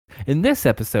in this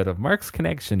episode of Mark's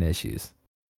Connection Issues.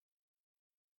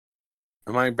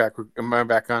 Am I back? Am I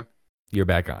back on? You're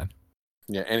back on.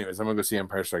 Yeah. Anyways, I'm gonna go see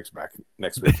Empire Strikes Back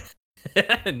next week.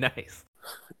 Nice.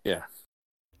 Yeah.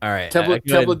 All right.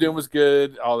 Temple of Doom was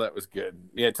good. All that was good.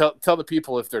 Yeah. Tell the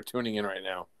people if they're tuning in right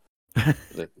now.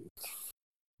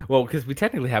 Well, because we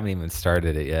technically haven't even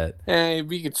started it yet. Hey,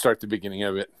 we can start the beginning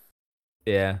of it.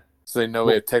 Yeah. So they know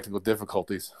we have technical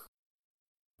difficulties.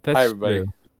 That's Hi, everybody.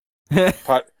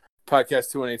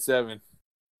 Podcast 2187.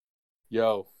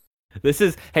 Yo.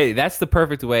 That's the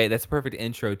perfect way. That's the perfect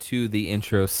intro to the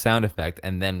intro sound effect.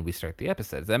 And then we start the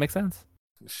episode. Does that make sense?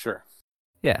 Sure.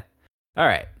 Yeah. All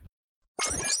right.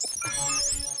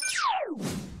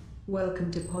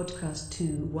 Welcome to Podcast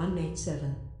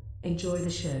 2187. Enjoy the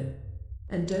show.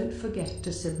 And don't forget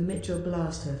to submit your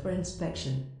blaster for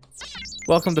inspection.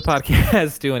 Welcome to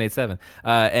Podcast 2187.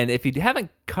 And if you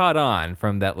haven't caught on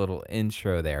from that little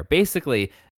intro there,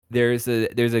 basically there's a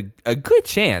good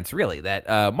chance, really, that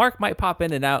Mark might pop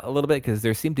in and out a little bit because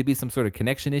there seem to be some sort of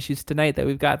connection issues tonight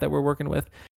that we're working with.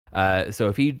 So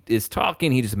if he is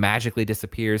talking, he just magically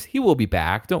disappears. He will be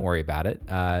back. Don't worry about it.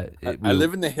 I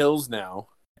live in the hills now,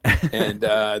 and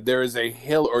there is a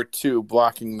hill or two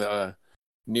blocking the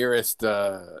nearest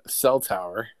cell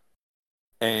tower,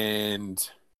 and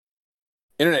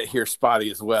internet here spotty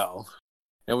as well.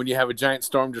 And when you have a giant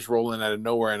storm just rolling out of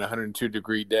nowhere on a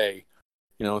 102-degree day,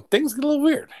 you know, things get a little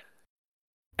weird.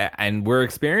 And we're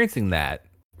experiencing that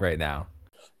right now.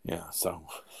 Yeah. So,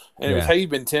 anyways, How you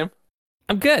been, Tim?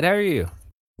 I'm good. How are you?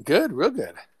 Good, real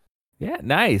good. Yeah,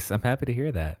 nice. I'm happy to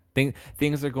hear that.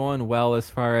 Things are going well as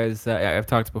far as I've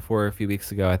talked before a few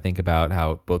weeks ago, I think, about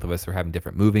how both of us are having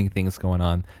different moving things going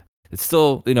on. It's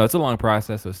still, it's a long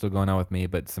process, so it's still going on with me,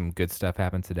 but some good stuff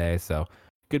happened today, so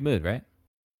good mood, right?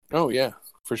 Oh, yeah,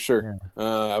 for sure. Yeah.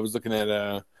 I was looking at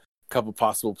a couple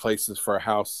possible places for a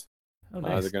house. Oh,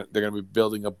 nice. They're gonna be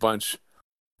building a bunch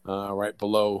right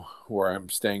below where I'm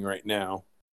staying right now,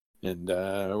 and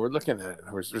we're looking at it.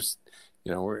 We're just,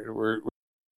 we're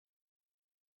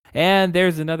And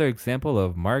there's another example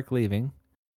of Mark leaving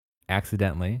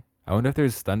accidentally. I wonder if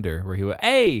there's thunder where he went,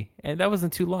 hey, and that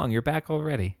wasn't too long. You're back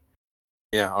already.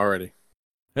 Yeah, already.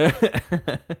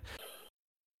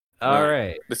 All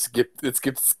right. Let's get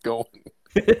this going.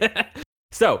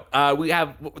 So we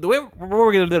have the way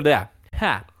we're gonna do that.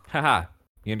 Ha.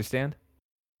 You understand?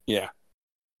 Yeah.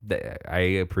 I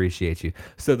appreciate you.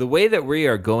 So the way that we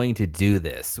are going to do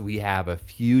this, we have a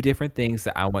few different things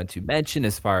that I want to mention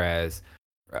as far as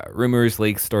rumors,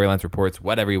 leaks, storylines, reports,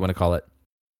 whatever you want to call it.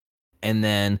 And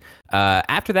then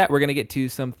after that, we're going to get to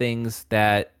some things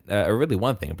that, or really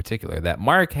one thing in particular, that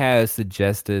Mark has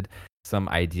suggested some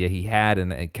idea he had,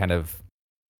 and it kind of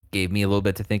gave me a little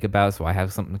bit to think about, so I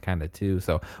have something kind of too.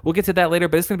 So we'll get to that later,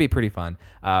 but it's going to be pretty fun.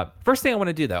 First thing I want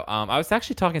to do, though, I was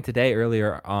actually talking today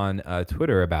earlier on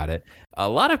Twitter about it. A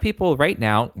lot of people right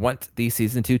now want the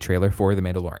Season 2 trailer for The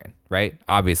Mandalorian, right?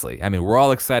 Obviously. I mean, we're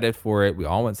all excited for it. We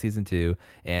all want Season 2,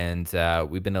 and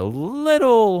we've been a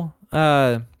little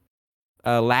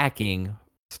lacking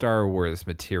Star Wars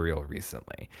material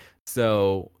recently.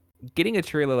 So getting a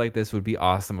trailer like this would be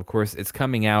awesome. Of course, it's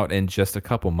coming out in just a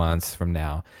couple months from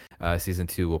now. Season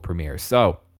 2 will premiere.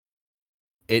 So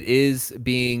it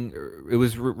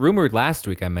was rumored last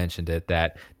week, I mentioned it,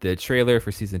 that the trailer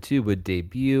for Season 2 would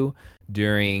debut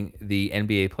during the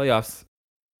NBA playoffs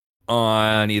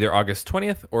on either August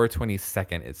 20th or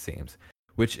 22nd, it seems,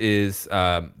 which is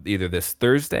either this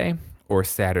Thursday or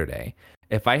Saturday.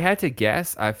 If I had to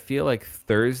guess, I feel like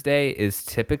Thursday is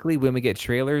typically when we get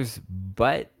trailers,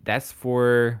 but that's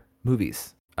for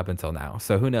movies up until now.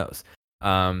 So who knows?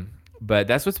 But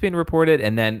that's what's being reported.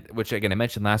 And then, which again, I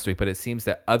mentioned last week, but it seems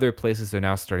that other places are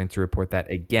now starting to report that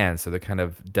again. So they're kind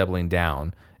of doubling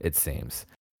down, it seems.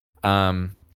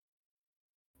 And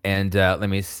let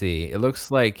me see. It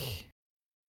seems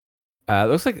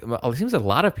a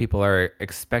lot of people are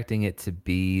expecting it to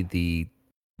be the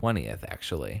 20th,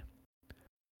 actually.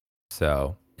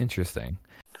 So interesting.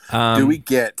 Do we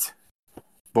get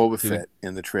Boba Fett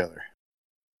in the trailer?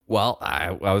 Well,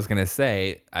 I was gonna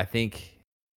say, I think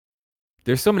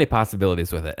there's so many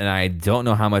possibilities with it, and I don't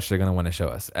know how much they're gonna want to show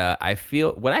us. I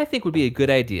think would be a good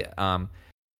idea.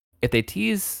 If they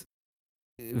tease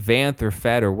Vanth or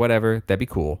Fett or whatever, that'd be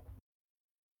cool.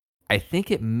 I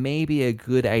think it may be a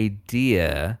good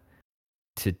idea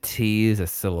to tease a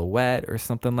silhouette or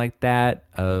something like that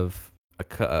of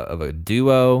a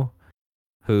duo.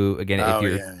 Who, again,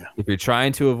 if you're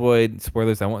trying to avoid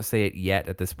spoilers, I won't say it yet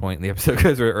at this point in the episode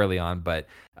because we're early on, but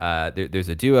there's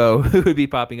a duo who would be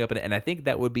popping up, and I think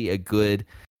that would be a good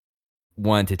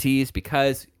one to tease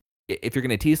because if you're going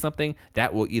to tease something,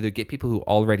 that will either get people who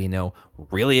already know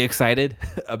really excited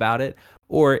about it,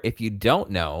 or if you don't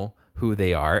know who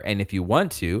they are, and if you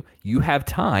want to, you have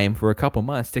time for a couple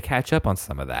months to catch up on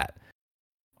some of that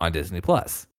on Disney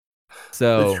Plus. That's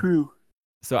So true.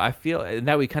 so I feel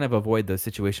that we kind of avoid the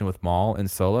situation with Maul and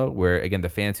Solo, where again the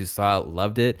fans who saw it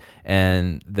loved it,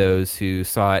 and those who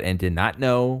saw it and did not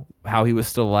know how he was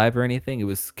still alive or anything, it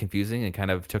was confusing and kind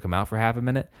of took him out for half a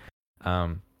minute.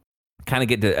 Um, Kind of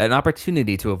get an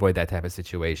opportunity to avoid that type of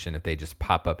situation if they just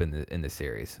pop up in the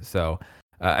series. So,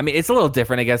 I mean, it's a little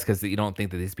different, I guess, because you don't think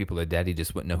that these people are dead. You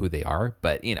just wouldn't know who they are.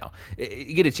 But you know,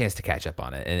 you get a chance to catch up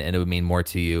on it, and it would mean more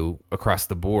to you across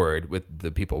the board with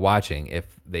the people watching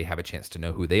if they have a chance to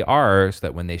know who they are, so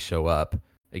that when they show up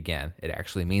again, it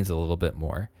actually means a little bit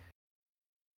more.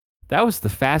 That was the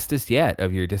fastest yet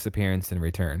of your disappearance and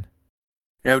return.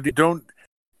 Yeah, don't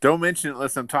mention it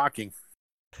unless I'm talking.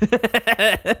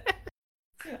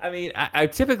 I mean, I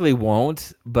typically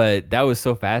won't, but that was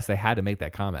so fast I had to make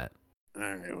that comment. All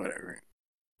right, whatever.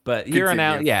 But here on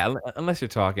out, yeah, unless you're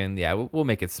talking, yeah, we'll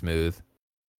make it smooth.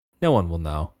 No one will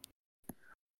know.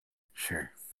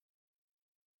 Sure.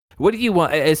 What do you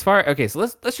want as far? Okay, so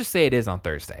let's just say it is on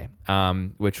Thursday,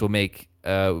 which will make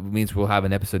means we'll have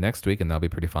an episode next week, and that'll be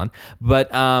pretty fun. But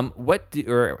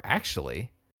or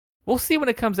actually, we'll see when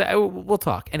it comes out. We'll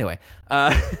talk anyway.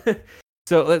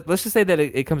 So let's just say that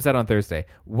it comes out on Thursday.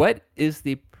 What is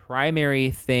the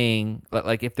primary thing?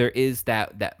 Like, if there is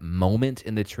that moment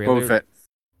in the trailer? Boba Fett.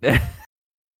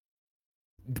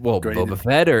 Well, Boba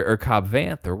Fett or Cobb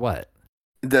Vanth or what?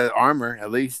 The armor,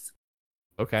 at least.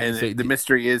 Okay. And so the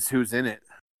mystery is who's in it.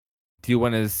 Do you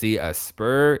want to see a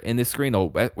spur in the screen,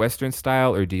 old Western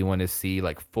style, or do you want to see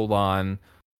like full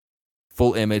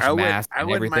image mask and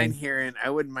everything? I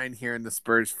wouldn't mind hearing the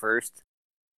spurs first,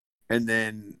 and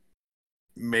then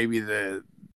maybe the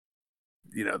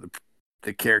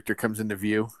character comes into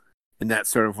view, and that's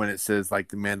sort of when it says like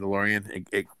the Mandalorian.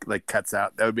 It like cuts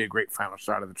out. That would be a great final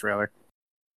shot of the trailer.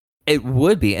 It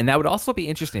would be, and that would also be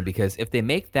interesting because if they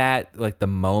make that like the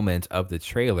moment of the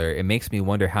trailer, it makes me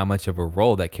wonder how much of a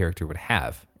role that character would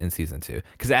have in season 2.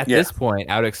 Because at this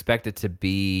point, I would expect it to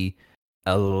be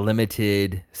a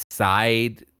limited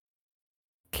side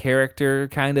character,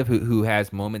 kind of who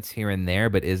has moments here and there,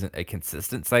 but isn't a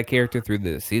consistent side character through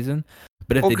the season.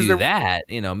 But if they do that,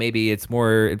 maybe it's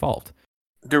more involved.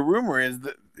 The rumor is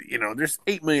that there's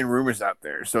 8 million rumors out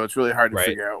there, so it's really hard to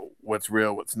figure out what's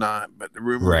real, what's not. But the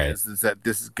rumor is that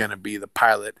this is going to be the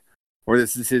pilot, or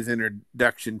this is his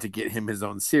introduction to get him his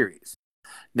own series.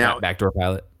 Now, backdoor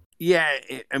pilot. Yeah,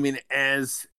 I mean,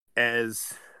 as it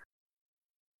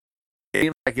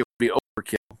seems like it would be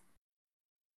overkill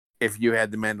if you had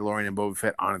the Mandalorian and Boba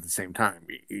Fett on at the same time.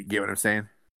 You get what I'm saying?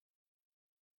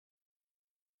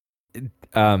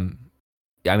 I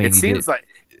mean, it seems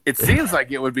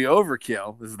like it would be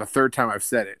overkill. This is the third time I've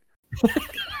said it.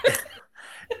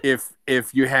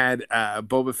 if you had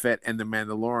Boba Fett and the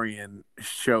Mandalorian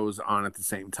shows on at the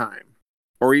same time,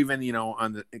 or even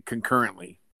on the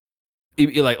concurrently.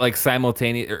 Like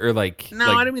simultaneous or like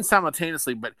no, I don't mean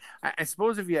simultaneously, but I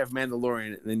suppose if you have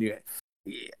Mandalorian, then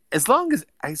as long as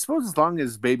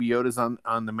Baby Yoda's on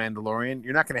the Mandalorian,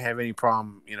 you're not going to have any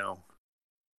problem,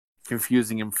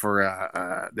 confusing him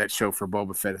for that show for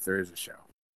Boba Fett if there is a show.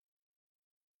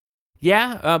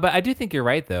 Yeah, but I do think you're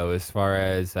right though, as far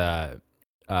as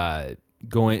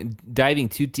diving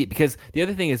too deep, because the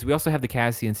other thing is we also have the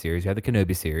Cassian series, we have the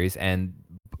Kenobi series, and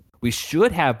we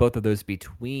should have both of those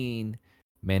between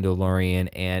Mandalorian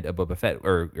and a Boba Fett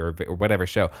or whatever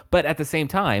show. But at the same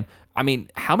time, I mean,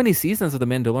 how many seasons of the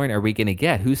Mandalorian are we going to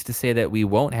get? Who's to say that we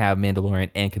won't have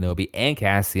Mandalorian and Kenobi and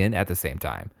Cassian at the same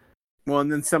time? Well,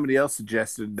 and then somebody else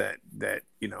suggested that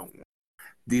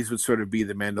these would sort of be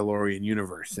the Mandalorian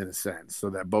universe in a sense, so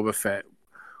that Boba Fett,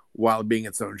 while being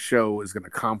its own show, is going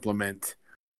to complement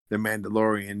the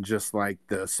Mandalorian just like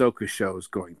the Ahsoka show is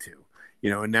going to.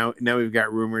 And now we've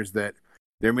got rumors that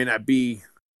there may not be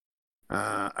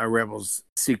a Rebels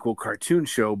sequel cartoon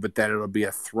show, but that it'll be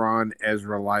a Thrawn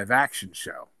Ezra live action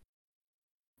show.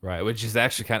 Right, which is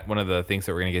actually kind of one of the things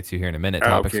that we're going to get to here in a minute.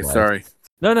 Okay, sorry.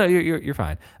 No, you're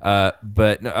fine.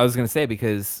 But no, I was going to say,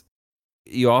 because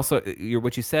you also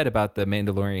what you said about the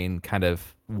Mandalorian kind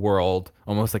of world,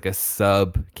 almost like a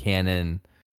sub-canon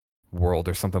world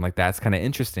or something like that. It's kind of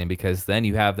interesting because then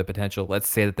you have the potential. Let's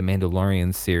say that the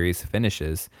Mandalorian series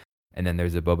finishes, and then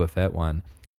there's a Boba Fett one.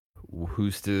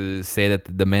 Who's to say that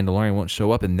the Mandalorian won't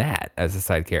show up in that as a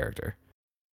side character?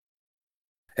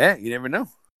 Yeah, you never know.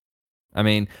 I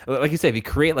mean, like you say, if you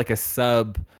create like a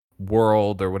sub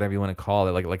world or whatever you want to call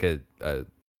it, like a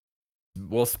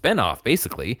spinoff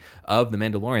basically of the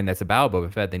Mandalorian that's about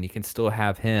Boba Fett, then you can still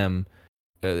have him,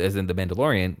 as in the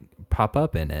Mandalorian, pop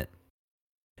up in it,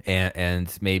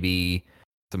 and maybe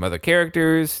some other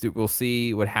characters. We'll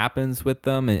see what happens with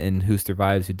them and who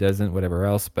survives, who doesn't, whatever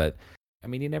else. But I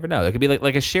mean, you never know. It could be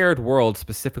like a shared world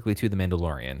specifically to the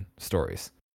Mandalorian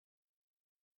stories.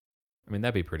 I mean,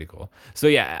 that'd be pretty cool. So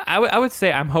yeah, I would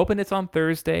say I'm hoping it's on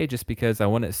Thursday just because I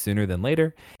want it sooner than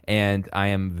later. And I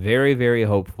am very, very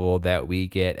hopeful that we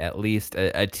get at least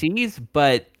a tease,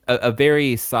 but a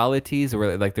very solid tease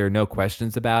where like there are no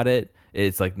questions about it.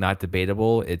 It's like not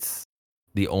debatable. It's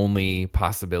the only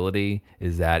possibility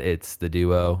is that it's the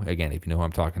duo. Again, if you know who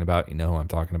I'm talking about, you know who I'm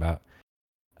talking about.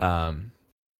 Um,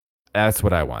 that's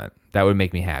what I want. That would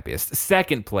make me happiest.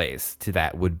 Second place to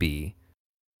that would be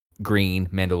green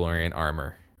Mandalorian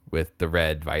armor with the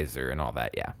red visor and all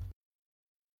that. Yeah.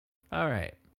 All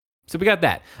right. So we got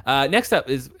that. Next up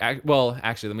is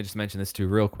actually, let me just mention this too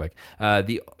real quick.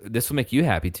 This will make you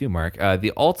happy too, Mark.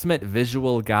 The ultimate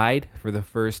visual guide for the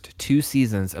first 2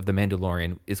 seasons of The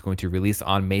Mandalorian is going to release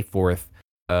on May 4th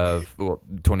of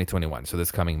 2021. So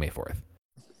this coming May 4th.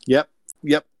 Yep.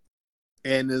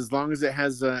 And as long as it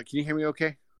has, can you hear me?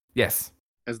 Okay. Yes.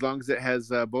 As long as it has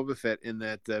Boba Fett in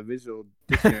that visual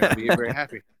dictionary, I'll be very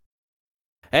happy.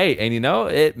 Hey, and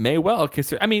it may well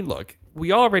consider. I mean, look,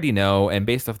 we already know, and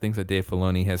based off things that Dave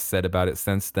Filoni has said about it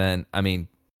since then, I mean,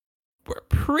 we're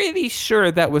pretty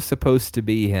sure that was supposed to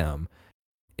be him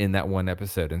in that one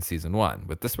episode in season 1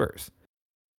 with the Spurs.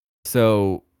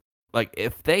 So, like,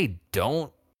 if they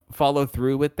don't follow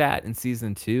through with that in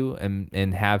season 2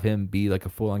 and have him be like a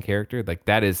full-on character, like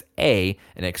that is an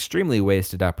extremely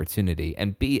wasted opportunity,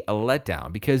 and B, a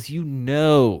letdown because you're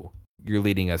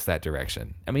leading us that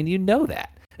direction. I mean,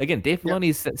 that. Again, Dave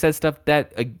Filoni said stuff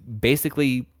that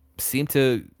basically seemed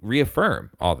to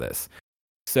reaffirm all this.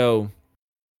 So,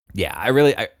 yeah, I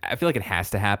feel like it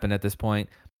has to happen at this point,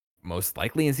 most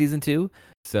likely in season 2.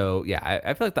 So, yeah,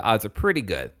 I feel like the odds are pretty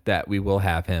good that we will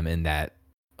have him in that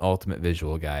ultimate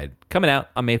visual guide coming out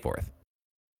on May 4th.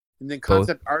 And then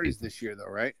concept art is this year, though,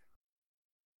 right?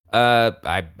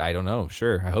 I don't know.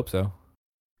 Sure, I hope so.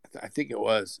 I think it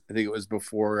was. I think it was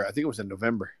before. I think it was in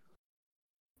November.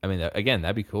 I mean, again,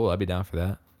 that'd be cool. I'd be down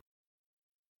for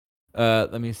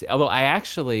that. Let me see. Although I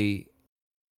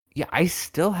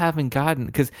still haven't gotten,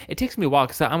 because it takes me a while.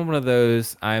 Because I'm one of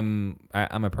those. I'm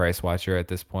a price watcher at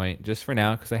this point, just for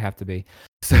now, because I have to be.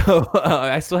 So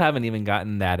I still haven't even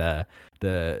gotten that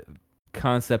the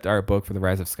concept art book for The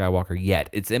Rise of Skywalker yet.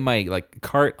 It's in my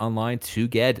cart online to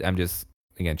get. I'm just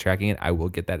again tracking it. I will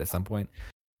get that at some point.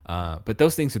 But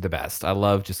those things are the best. I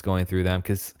love just going through them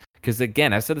because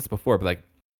again, I've said this before, but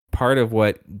part of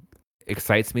what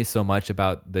excites me so much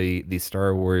about the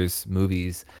Star Wars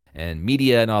movies and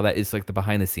media and all that is the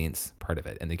behind the scenes part of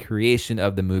it and the creation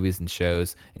of the movies and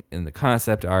shows and the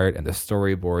concept art and the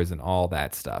storyboards and all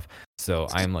that stuff. So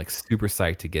I'm super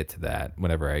psyched to get to that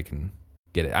whenever I can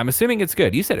get it. I'm assuming it's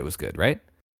good. You said it was good, right?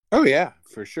 Oh yeah,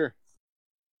 for sure.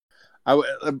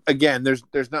 Again,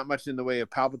 there's not much in the way of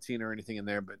Palpatine or anything in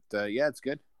there, but yeah, it's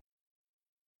good.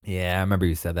 Yeah, I remember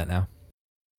you said that now.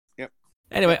 Yep.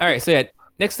 Anyway, all right. So yeah,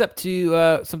 next up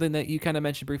to something that you kind of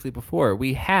mentioned briefly before,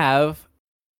 we have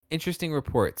interesting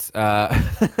reports.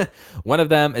 One of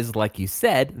them is, like you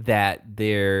said, that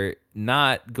they're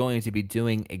not going to be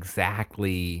doing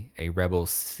exactly a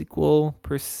Rebels sequel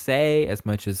per se, as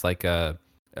much as a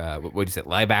what would you say,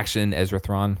 live action Ezra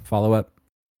Thrawn follow up.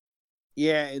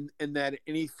 Yeah, and that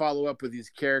any follow up with these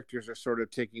characters are sort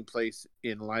of taking place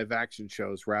in live action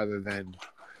shows rather than,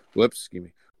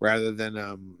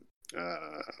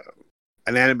 an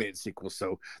animated sequel.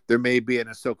 So there may be an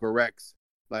Ahsoka Rex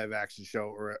live action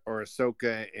show, or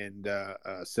Ahsoka and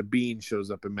Sabine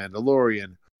shows up in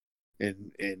Mandalorian,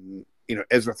 and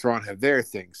Ezra Thrawn have their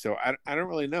thing. So I don't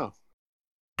really know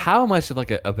how much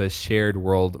of a shared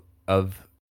world of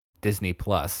Disney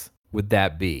Plus would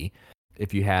that be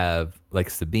if you have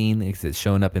Sabine is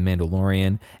showing up in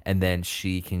Mandalorian, and then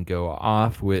she can go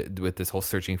off with this whole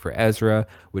searching for Ezra,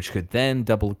 which could then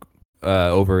double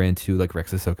over into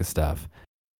Rex Ahsoka stuff.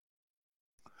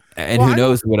 And who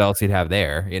knows what else he'd have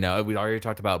there? We already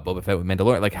talked about Boba Fett with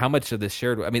Mandalorian. How much of this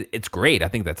shared? I mean, it's great. I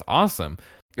think that's awesome,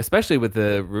 especially with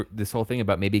this whole thing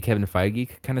about maybe Kevin Feige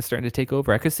kind of starting to take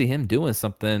over. I could see him doing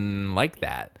something like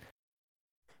that.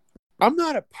 I'm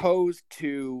not opposed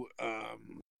to,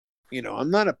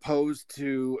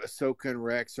 Ahsoka and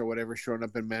Rex or whatever showing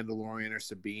up in Mandalorian or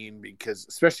Sabine, because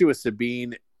especially with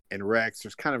Sabine and Rex,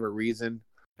 there's kind of a reason.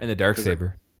 And the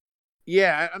Darksaber.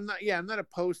 Yeah, I'm not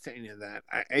opposed to any of that.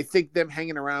 I think them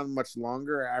hanging around much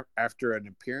longer after an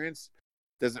appearance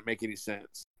doesn't make any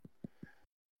sense.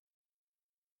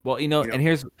 Well, You know, and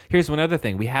here's one other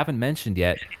thing we haven't mentioned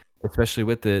yet, especially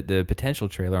with the potential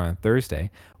trailer on Thursday.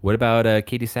 What about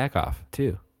Katie Sackhoff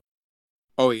too?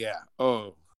 oh yeah,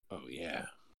 oh yeah,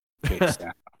 Katie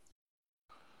Sack.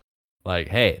 Like,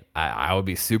 hey, I would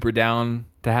be super down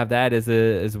to have that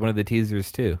as one of the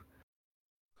teasers too.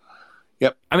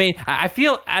 Yep. I mean, I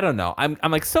feel I don't know. I'm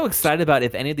like so excited about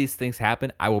if any of these things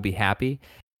happen, I will be happy.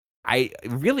 I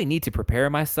really need to prepare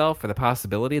myself for the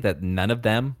possibility that none of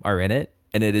them are in it,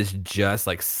 and it is just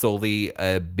like solely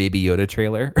a Baby Yoda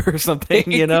trailer or something,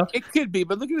 It, you know? it could be,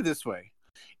 but look at it this way: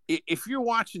 if you're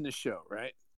watching the show,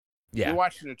 right? You're Yeah,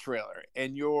 watching a trailer,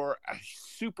 and you're a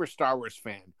super Star Wars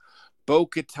fan.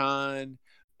 Bo-Katan,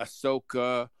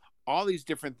 Ahsoka, all these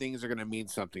different things are going to mean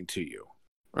something to you,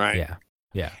 right? yeah,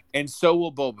 yeah. And so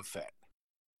will Boba Fett.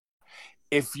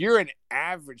 If you're an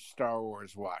average Star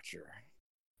Wars watcher,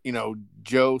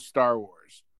 Joe Star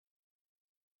Wars,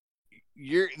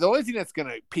 you're the only thing that's going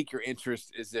to pique your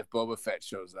interest is if Boba Fett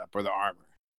shows up or the armor.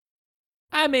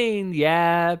 I mean,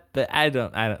 yeah, but I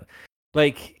don't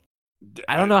like.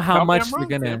 I don't know how Tell me I'm much they're wrong,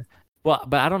 Tim. gonna. Well,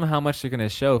 but I don't know how much they're gonna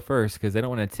show first because they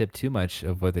don't want to tip too much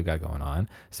of what they got going on.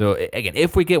 So again,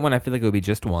 if we get one, I feel like it would be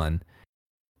just one,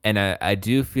 and I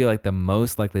do feel like the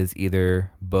most likely is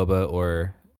either Boba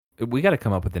or we got to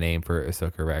come up with a name for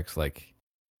Ahsoka Rex, like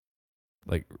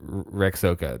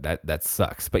Rexoka. That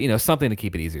sucks, but something to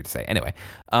keep it easier to say. Anyway,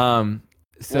 Well,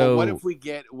 so what if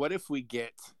we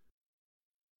get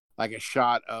like a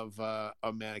shot of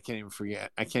oh man, I can't even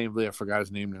forget. I can't even believe I forgot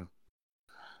his name now.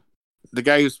 The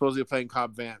guy who's supposedly playing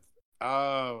Cobb Vanth.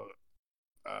 Oh,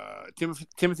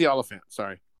 Timothy Oliphant.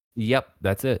 Sorry. yep,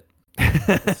 that's it.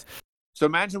 So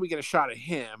imagine we get a shot of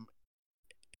him,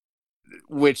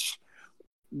 which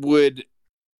would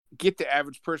get the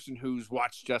average person who's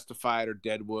watched Justified or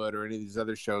Deadwood or any of these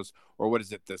other shows, or what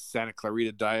is it, the Santa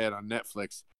Clarita Diet on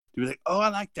Netflix, to be like, oh, I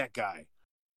like that guy.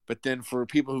 But then for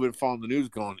people who've been following the news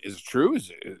going, is it true?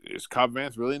 Is Cobb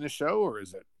Vanth really in the show, or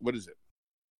what is it?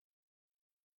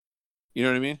 You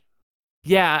know what I mean?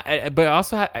 Yeah, but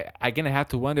also I gonna have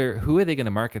to wonder who are they gonna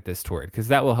market this toward because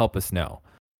that will help us know,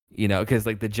 because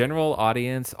like the general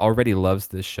audience already loves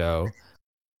this show.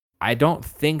 I don't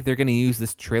think they're gonna use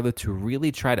this trailer to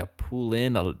really try to pull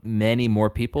in many more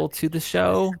people to the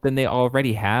show than they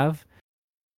already have.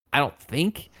 I don't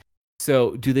think.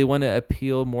 So, do they want to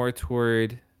appeal more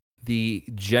toward the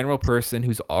general person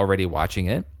who's already watching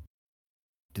it?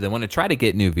 Do they want to try to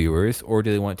get new viewers or do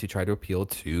they want to try to appeal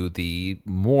to the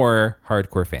more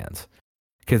hardcore fans?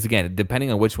 Because again,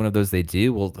 depending on which one of those they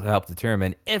do will help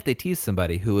determine if they tease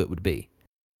somebody who it would be.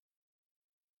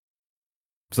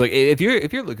 So like if you're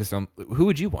Lucasfilm, who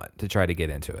would you want to try to get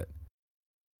into it?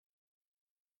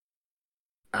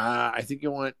 I think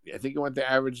you want the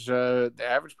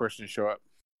average person to show up.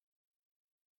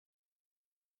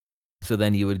 So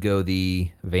then you would go the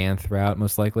Vanth route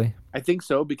most likely? I think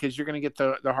so because you're going to get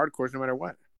the hardcores no matter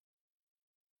what.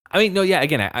 I mean, no, yeah,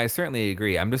 again, I certainly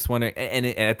agree. I'm just wondering, and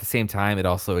at the same time, it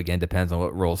also, again, depends on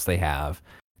what roles they have.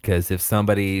 Because if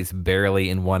somebody's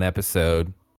barely in one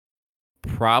episode,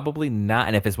 probably not.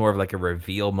 And if it's more of like a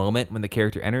reveal moment when the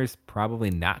character enters,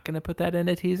 probably not going to put that in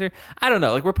a teaser. I don't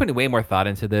know. Like, we're putting way more thought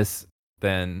into this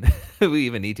than we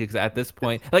even need to. Because at this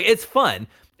point, like, it's fun.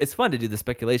 It's fun to do the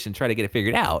speculation, try to get it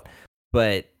figured out.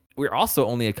 But we're also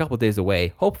only a couple days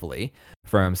away, hopefully,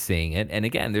 from seeing it. And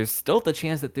again, there's still the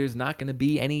chance that there's not going to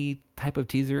be any type of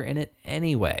teaser in it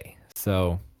anyway.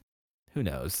 So who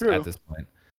knows True. at this point.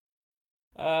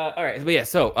 All right. But yeah,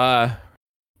 so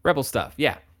Rebel stuff.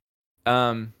 Yeah.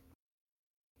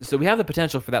 So we have the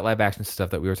potential for that live action stuff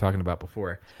that we were talking about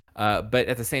before. But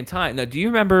at the same time, now, do you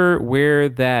remember where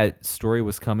that story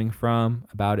was coming from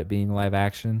about it being live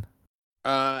action?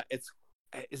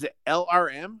 Is it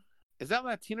LRM? Is that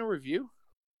Latino Review?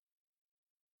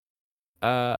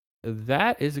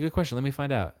 That is a good question. Let me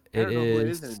find out. I don't know who it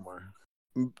is anymore.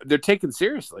 They're taken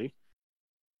seriously.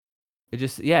 It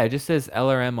just says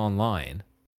LRM online,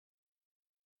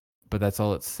 but that's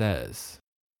all it says.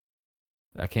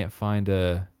 I can't find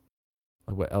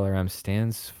what LRM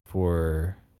stands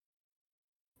for.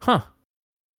 Huh.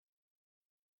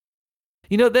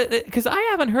 Because I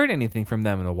haven't heard anything from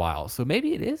them in a while, so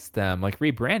maybe it is them, like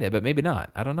rebranded, but maybe not.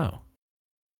 I don't know.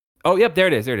 Oh, yep, there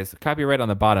it is. There it is. Copyright on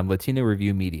the bottom, Latino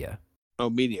Review Media.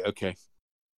 Oh, media. Okay.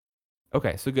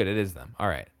 Okay, so good. It is them. All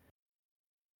right.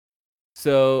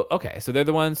 So, okay. So they're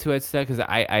the ones who had said, because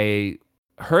I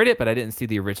heard it, but I didn't see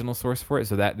the original source for it.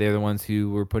 So that they're the ones who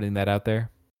were putting that out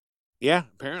there. Yeah,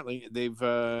 apparently they've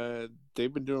been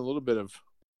doing a little bit of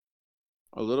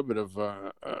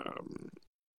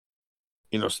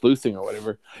sleuthing or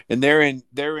whatever, and they're in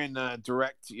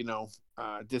direct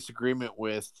disagreement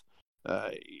with,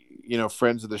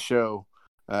 friends of the show,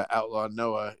 Outlaw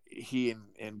Noah. He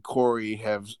and Corey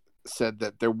have said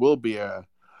that there will be a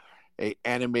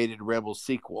animated Rebel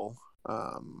sequel.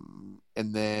 And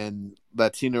then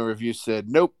Latino Review said,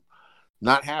 nope,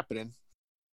 not happening.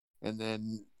 And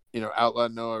then, Outlaw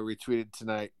Noah retweeted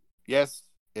tonight, yes,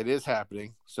 it is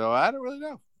happening. So I don't really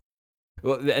know.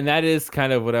 Well, and that is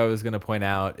kind of what I was going to point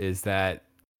out, is that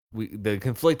the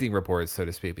conflicting reports, so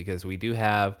to speak, because we do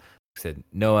have, like I said,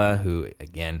 Noah, who,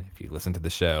 again, if you listen to the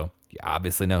show, you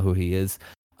obviously know who he is.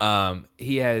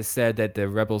 He has said that the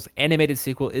Rebels animated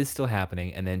sequel is still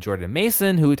happening. And then Jordan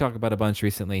Mason, who we talked about a bunch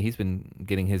recently, he's been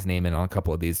getting his name in on a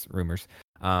couple of these rumors.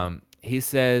 He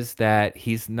says that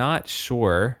he's not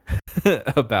sure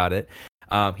about it.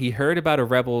 He heard about a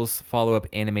Rebels follow-up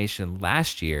animation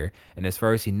last year, and as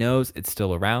far as he knows, it's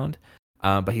still around.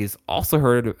 But he's also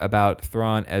heard about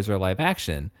Thrawn Ezra live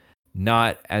action,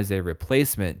 not as a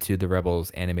replacement to the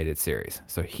Rebels animated series.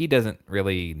 So he doesn't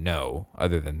really know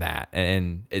other than that.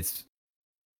 And it's,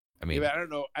 I mean, I don't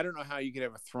know how you could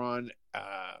have a Thrawn.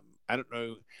 I don't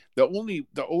know.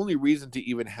 The only reason to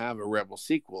even have a Rebel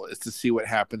sequel is to see what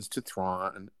happens to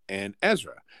Thrawn and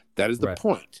Ezra. That is the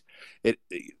point.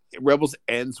 Rebels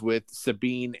ends with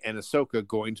Sabine and Ahsoka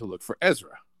going to look for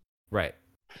Ezra. Right.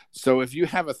 So if you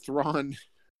have a Thrawn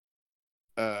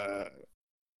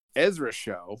Ezra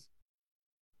show,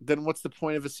 then what's the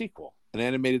point of a sequel, an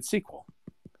animated sequel?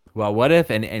 Well, what if,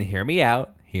 and hear me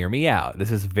out,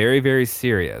 this is very, very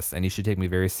serious, and you should take me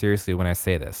very seriously when I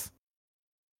say this.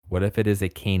 What if it is a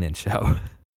Kanan show?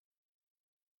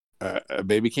 A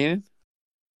baby Kanan?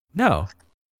 No.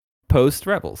 Post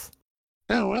Rebels.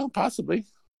 No, well, possibly.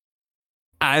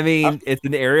 I mean, it's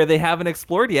an area they haven't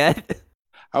explored yet.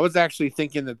 I was actually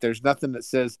thinking that there's nothing that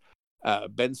says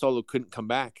Ben Solo couldn't come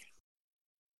back.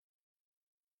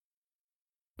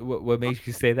 What makes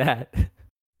you say that?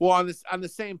 Well, on the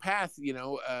same path,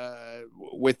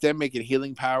 with them making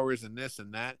healing powers and this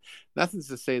and that, nothing's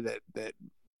to say that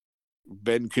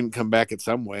Ben couldn't come back in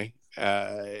some way.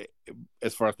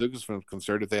 As far as Lucasfilm is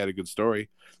concerned, if they had a good story,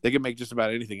 they could make just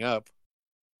about anything up.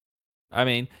 I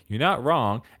mean, you're not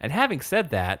wrong. And having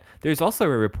said that, there's also a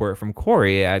report from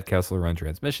Corey at Kessel Run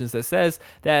Transmissions that says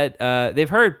that they've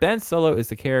heard Ben Solo is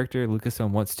the character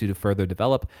Lucasfilm wants to further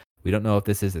develop. We don't know if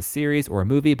this is a series or a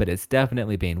movie, but it's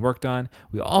definitely being worked on.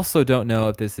 We also don't know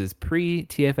if this is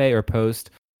pre-TFA or post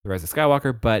The Rise of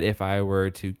Skywalker, but if I were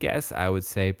to guess, I would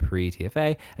say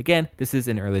pre-TFA. Again, this is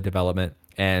in early development,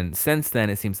 and since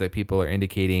then, it seems like people are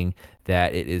indicating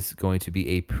that it is going to be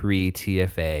a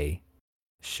pre-TFA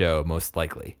show, most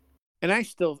likely. And I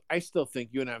still think,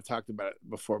 you and I have talked about it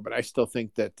before, but I still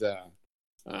think that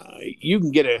you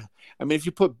can get if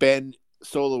you put Ben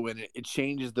Solo in it, it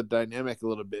changes the dynamic a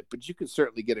little bit, but you can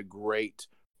certainly get a great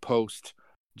post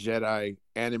Jedi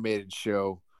animated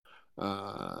show,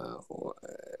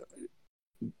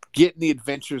 getting the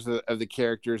adventures of the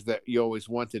characters that you always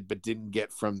wanted but didn't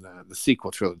get from the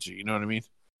sequel trilogy. You know what I mean?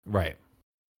 Right.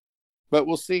 But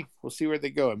we'll see where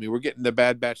they go. I mean, we're getting the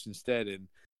Bad Batch instead, and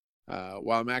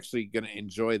while I'm actually going to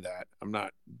enjoy that, I'm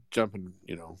not jumping,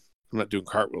 I'm not doing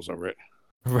cartwheels over it.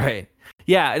 Right.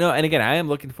 Yeah, no, and again, I am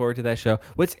looking forward to that show.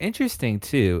 What's interesting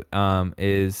too,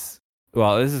 is,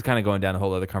 well, this is kind of going down a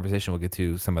whole other conversation we'll get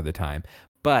to some other time,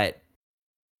 but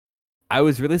I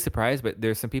was really surprised, but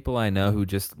there's some people I know who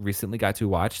just recently got to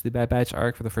watch the Bad Batch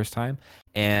arc for the first time,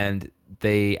 and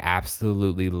they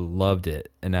absolutely loved it.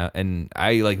 And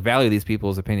I value these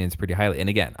people's opinions pretty highly. And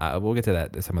again, we'll get to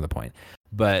that at some other point.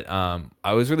 But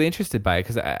I was really interested by it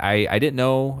because I didn't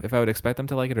know if I would expect them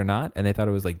to like it or not, and they thought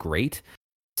it was great.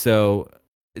 So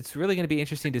it's really going to be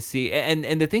interesting to see.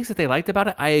 And the things that they liked about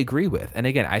it, I agree with. And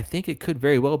again, I think it could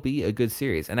very well be a good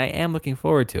series, and I am looking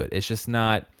forward to it. It's just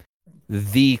not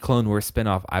the Clone Wars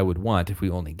spinoff I would want if we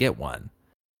only get one.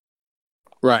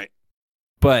 Right.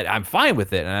 But I'm fine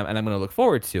with it, and I'm going to look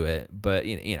forward to it. But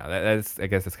that's, I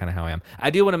guess that's kind of how I am. I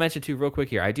do want to mention too, real quick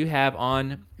here. I do have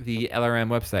on the LRM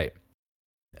website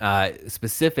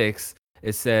specifics.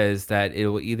 It says that it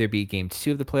will either be Game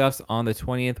 2 of the playoffs on the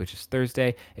 20th, which is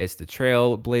Thursday. It's the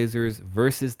Trail Blazers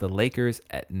versus the Lakers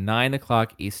at 9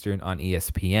 o'clock Eastern on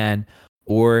ESPN,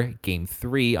 or Game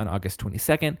 3 on August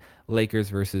 22nd, Lakers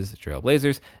versus Trail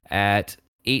Blazers at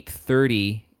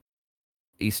 8:30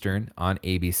 Eastern on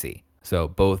ABC. So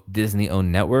both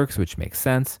Disney-owned networks, which makes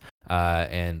sense,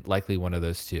 and likely one of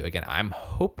those two. Again, I'm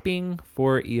hoping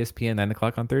for ESPN 9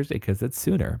 o'clock on Thursday because it's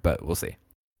sooner, but we'll see.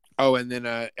 Oh, and then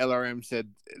LRM said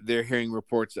they're hearing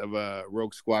reports of a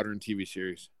Rogue Squadron TV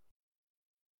series.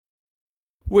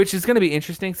 Which is going to be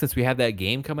interesting since we have that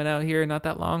game coming out here not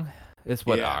that long. It's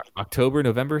October,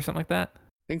 November, something like that? I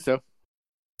think so.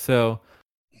 So,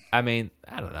 I mean,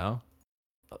 I don't know.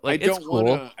 I It's don't want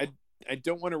cool. to. I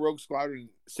don't want a Rogue Squadron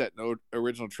set in the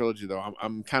original trilogy though.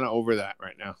 I'm kind of over that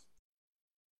right now.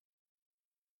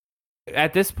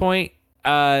 At this point,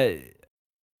 I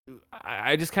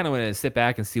just kind of want to sit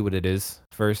back and see what it is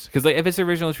first, because like if it's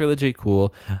original trilogy,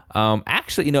 cool.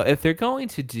 Actually, if they're going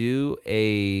to do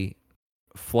a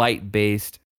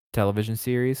flight-based television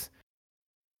series,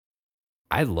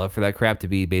 I'd love for that crap to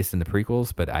be based in the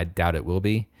prequels, but I doubt it will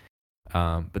be.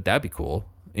 But that'd be cool.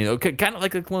 Kind of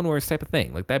like a Clone Wars type of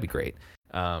thing. Like that'd be great.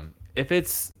 If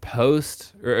it's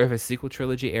post or if it's sequel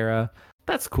trilogy era,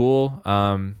 that's cool.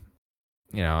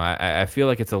 I feel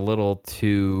like it's a little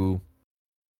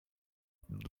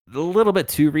bit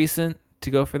too recent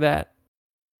to go for that.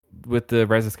 With the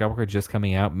Rise of Skywalker just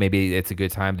coming out, maybe it's a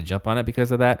good time to jump on it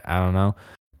because of that. I don't know,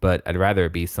 but I'd rather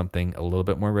it be something a little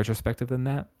bit more retrospective than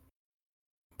that.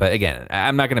 But again,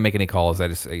 I'm not going to make any calls. I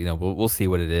just, we'll see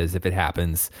what it is if it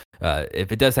happens.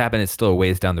 If it does happen, it's still a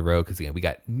ways down the road because again, we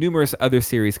got numerous other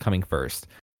series coming first,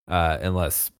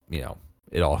 unless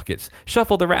it all gets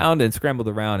shuffled around and scrambled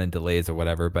around and delays or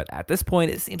whatever. But at this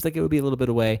point, it seems like it would be a little bit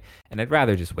away, and I'd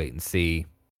rather just wait and see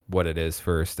what it is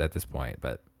first at this point.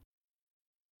 But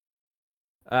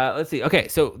let's see. Okay,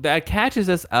 so that catches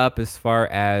us up as far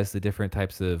as the different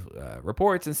types of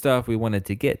reports and stuff we wanted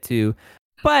to get to.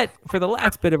 But for the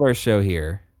last bit of our show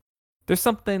here, there's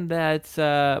something that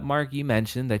Mark, you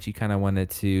mentioned that you kind of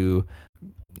wanted to,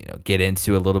 get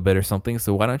into a little bit or something.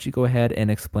 So why don't you go ahead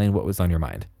and explain what was on your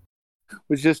mind?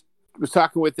 Was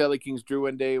talking with LA Kings Drew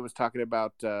one day. Was talking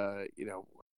about Rise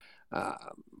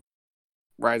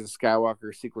of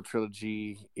Skywalker sequel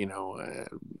trilogy.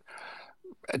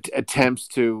 Attempts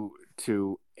to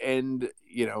end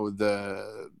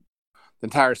the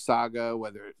entire saga,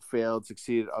 whether it failed,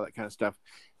 succeeded, all that kind of stuff.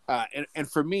 And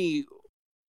for me,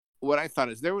 what I thought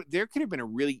is there could have been a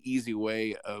really easy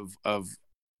way of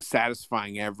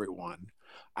satisfying everyone,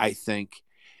 I think,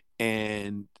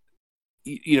 and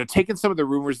taking some of the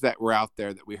rumors that were out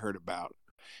there that we heard about,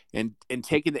 and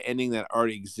taking the ending that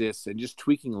already exists and just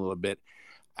tweaking a little bit.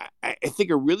 I think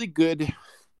a really good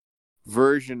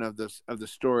version of the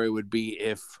story would be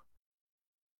if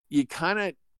you kind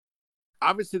of,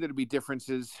 obviously there'd be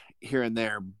differences here and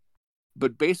there,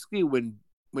 but basically when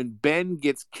Ben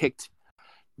gets kicked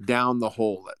down the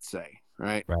hole, let's say,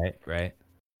 right,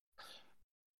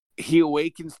 he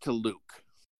awakens to Luke.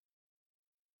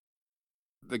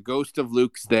 The ghost of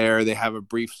Luke's there. They have a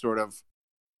brief sort of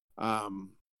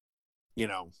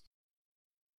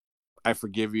I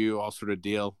forgive you all sort of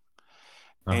deal.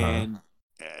 And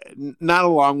not a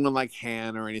long one like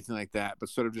Han or anything like that, but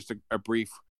sort of just a brief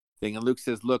thing. And Luke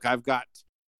says, look, I've got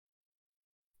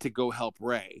to go help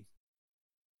Rey.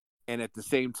 And at the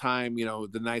same time,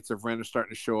 the Knights of Ren are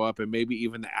starting to show up, and maybe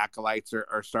even the Acolytes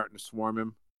are starting to swarm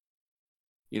him,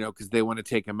 because they want to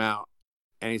take him out.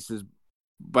 And he says,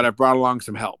 but I brought along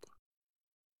some help.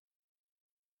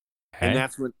 Okay. And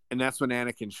that's when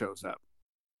Anakin shows up.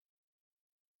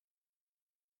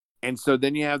 And so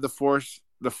then you have the Force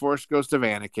Ghost of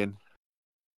Anakin.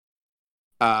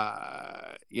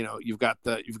 You've got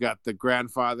the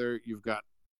grandfather, you've got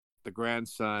the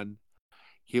grandson.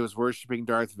 He was worshiping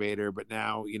Darth Vader, but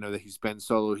now, that he's Ben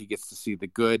Solo, he gets to see the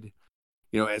good.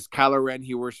 As Kylo Ren,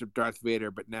 he worshipped Darth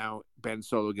Vader, but now Ben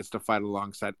Solo gets to fight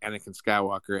alongside Anakin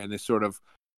Skywalker, and they sort of,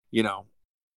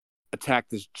 attack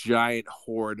this giant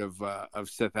horde of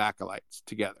Sith acolytes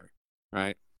together,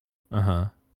 right?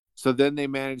 So then they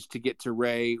managed to get to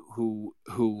Rey, who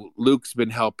Luke's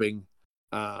been helping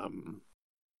fight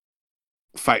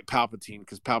Palpatine,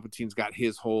 because Palpatine's got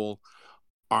his whole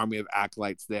army of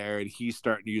acolytes there, and he's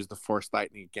starting to use the Force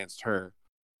lightning against her.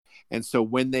 And so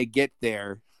when they get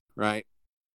there, right,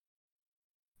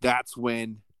 that's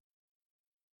when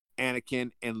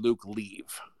Anakin and Luke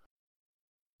leave.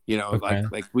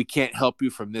 Like we can't help you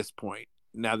from this point.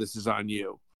 Now this is on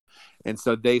you. And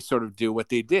so they sort of do what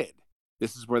they did.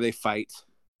 This is where they fight,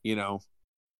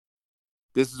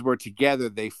 this is where together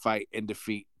they fight and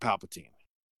defeat Palpatine.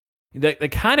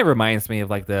 That kind of reminds me of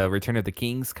like the Return of the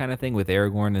Kings kind of thing with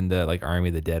Aragorn and the like Army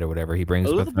of the Dead or whatever he brings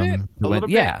with him. A little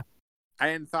bit. Yeah. I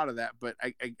hadn't thought of that, but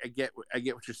I get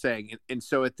what you're saying. And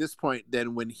so at this point,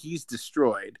 then when he's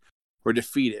destroyed or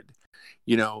defeated,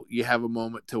 you have a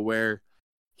moment to where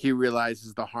he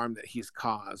realizes the harm that he's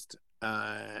caused,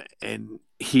 and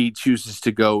he chooses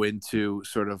to go into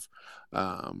sort of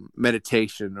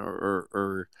meditation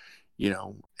or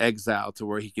exile, to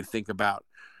where he can think about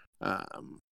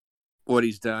what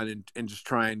he's done and just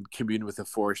try and commune with the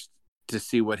Force to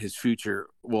see what his future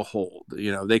will hold.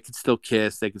 They could still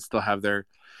kiss, they could still have their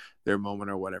moment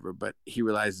or whatever, but he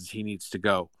realizes he needs to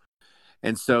go.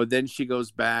 And so then she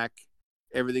goes back.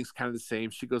 Everything's kind of the same.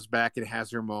 She goes back and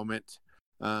has her moment,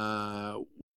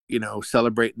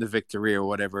 celebrating the victory or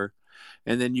whatever.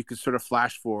 And then you can sort of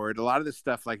flash forward. A lot of this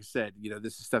stuff, like I said,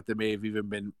 this is stuff that may have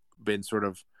even been sort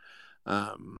of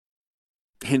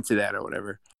hinted at or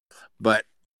whatever. But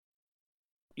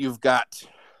you've got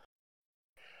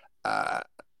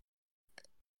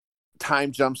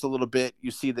time jumps a little bit.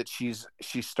 You see that she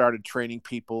started training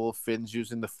people. Finn's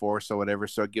using the Force or whatever,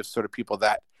 so it gives sort of people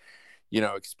that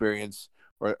experience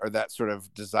or that sort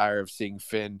of desire of seeing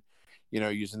Finn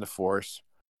using the Force.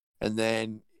 And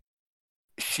then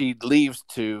she leaves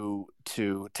to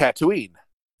Tatooine,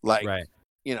 like Right.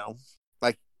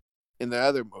 like in the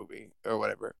other movie or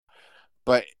whatever.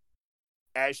 But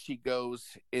as she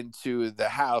goes into the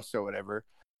house or whatever,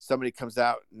 somebody comes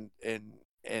out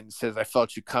and says, "I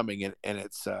felt you coming," and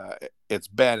it's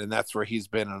Ben, and that's where he's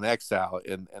been on exile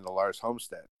in the Lars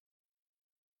homestead.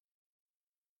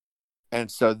 And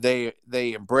so they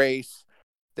embrace,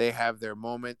 they have their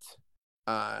moment,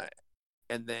 and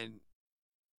then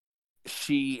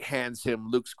she hands him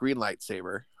Luke's green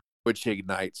lightsaber, which he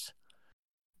ignites,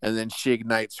 and then she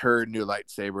ignites her new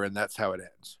lightsaber, and that's how it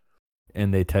ends.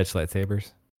 And they touch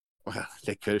lightsabers. Well,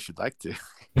 they could if you'd like to.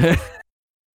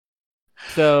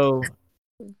 So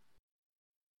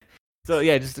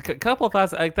yeah, just a couple of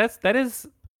thoughts. Like that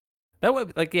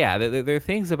would like yeah. There are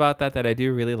things about that I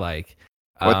do really like.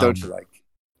 What don't you like?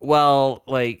 Well,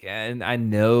 like, and I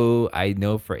know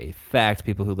for a fact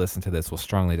people who listen to this will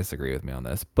strongly disagree with me on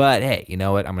this. But hey, you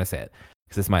know what? I'm gonna say it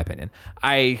because it's my opinion.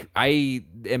 I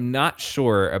am not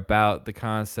sure about the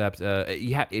concept.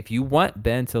 If you want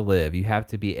Ben to live, you have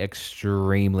to be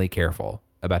extremely careful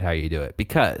about how you do it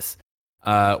because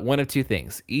one of two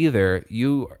things: either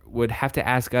you would have to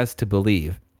ask us to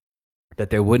believe that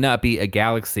there would not be a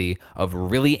galaxy of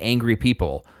really angry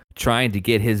people trying to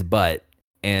get his butt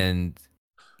and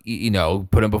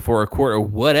put him before a court or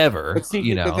whatever. But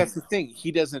see, but that's the thing.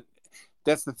 He doesn't.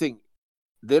 That's the thing.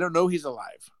 They don't know he's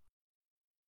alive.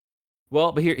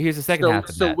 Well, but here's the second half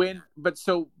of that. But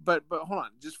hold on,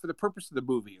 just for the purpose of the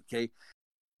movie, okay?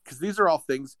 Because these are all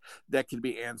things that can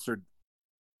be answered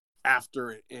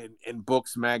after in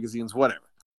books, magazines, whatever.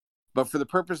 But for the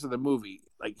purpose of the movie,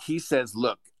 like he says,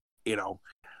 look,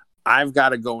 I've got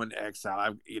to go into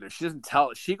exile. She doesn't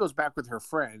tell. She goes back with her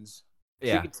friends.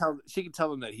 Yeah. She can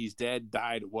tell them that he's dead,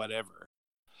 died, whatever.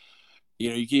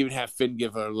 You can even have Finn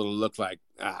give her a little look like,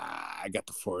 I got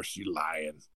the Force, you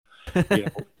lying.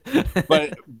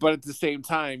 But at the same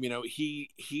time,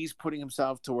 he's putting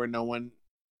himself to where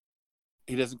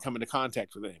he doesn't come into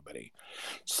contact with anybody.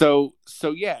 So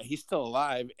yeah, he's still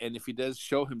alive, and if he does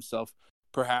show himself,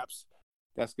 perhaps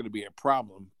that's going to be a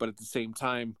problem. But at the same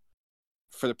time,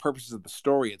 for the purposes of the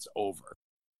story, it's over.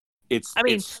 It's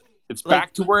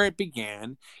back to where it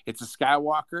began. It's a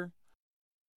Skywalker.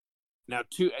 Now,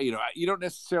 you don't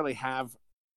necessarily have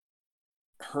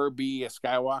her be a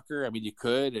Skywalker. I mean, you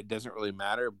could. It doesn't really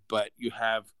matter. But you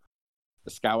have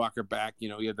the Skywalker back.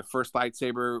 You have the first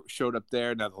lightsaber showed up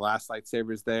there. Now the last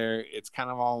lightsaber is there. It's kind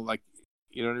of all like,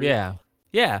 you know what I mean? Yeah.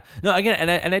 Yeah. No, again,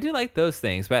 and I do like those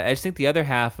things, but I just think the other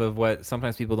half of what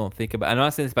sometimes people don't think about, I'm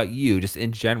not saying this about you, just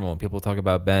in general, when people talk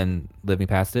about Ben living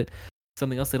past it,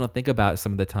 something else they don't think about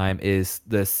some of the time is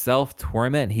the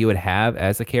self-torment he would have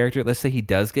as a character. Let's say he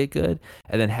does get good,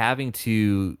 and then having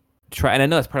to try, and I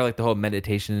know it's part of like the whole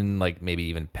meditation, like maybe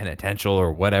even penitential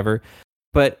or whatever,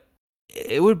 but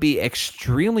it would be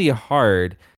extremely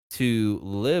hard to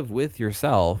live with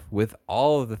yourself with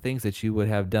all of the things that you would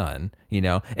have done.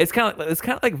 It's kind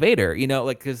of like Vader,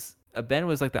 like because Ben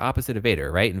was like the opposite of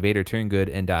Vader, right? And Vader turned good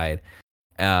and died.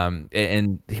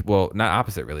 And well, not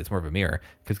opposite really. It's more of a mirror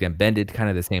because again, Ben did kind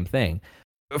of the same thing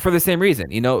for the same reason.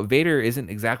 Vader isn't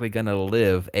exactly gonna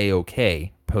live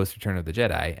a-okay post Return of the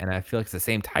Jedi, and I feel like it's the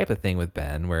same type of thing with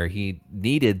Ben, where he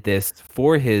needed this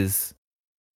for his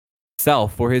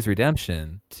self, for his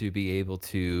redemption, to be able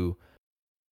to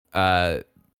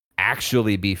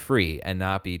actually be free and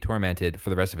not be tormented for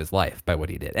the rest of his life by what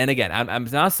he did. And again, I'm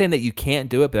not saying that you can't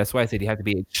do it, but that's why I said you have to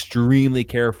be extremely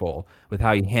careful with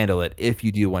how you handle it if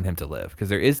you do want him to live,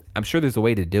 because I'm sure there's a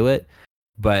way to do it,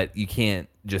 but you can't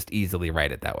just easily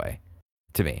write it that way,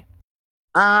 to me.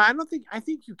 I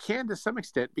think you can to some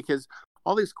extent, because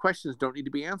all these questions don't need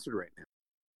to be answered right now.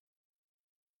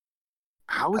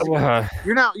 How is it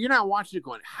you're not watching it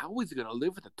going, how is he going to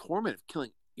live with the torment of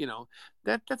killing,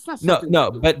 that's not No, something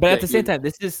no, but at that the same you. time,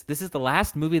 this is the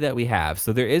last movie that we have,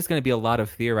 so there is going to be a lot of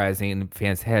theorizing in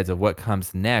fans' heads of what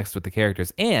comes next with the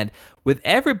characters, and with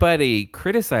everybody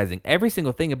criticizing every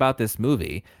single thing about this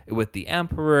movie, with the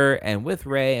Emperor and with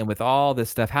Rey and with all this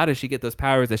stuff. How does she get those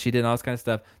powers that she did, and all this kind of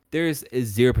stuff? There's a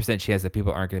 0% chance that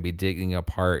people aren't going to be digging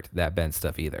apart that Ben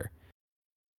stuff either.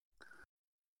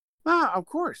 Of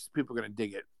course, people are going to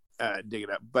dig it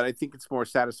up, but I think it's more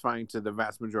satisfying to the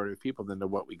vast majority of people than to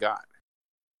what we got.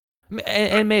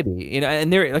 And maybe,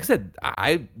 and there, like I said,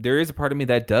 there is a part of me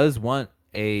that does want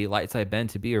a light side Ben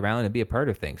to be around and be a part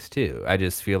of things too. I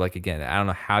just feel like, again, I don't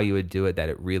know how you would do it that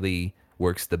it really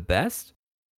works the best.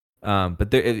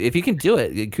 But there, if you can do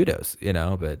it, kudos,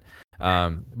 but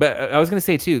I was gonna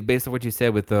say too, based on what you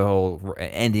said with the whole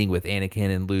ending with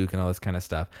Anakin and Luke and all this kind of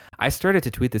stuff, I started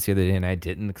to tweet this the other day and I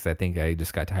didn't because I think I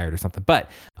just got tired or something. But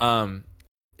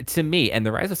to me, and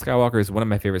The Rise of Skywalker is one of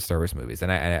my favorite Star Wars movies,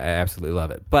 and I absolutely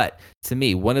love it. But to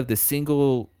me, one of the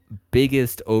single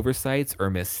biggest oversights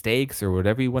or mistakes or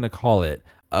whatever you want to call it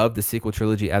of the sequel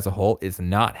trilogy as a whole is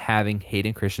not having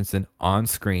Hayden Christensen on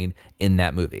screen in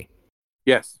that movie.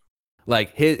 Yes.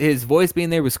 Like his voice being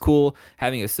there was cool.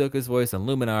 Having Ahsoka's voice and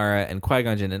Luminara and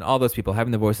Qui-Gon Jinn and all those people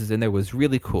having the voices in there was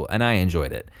really cool, and I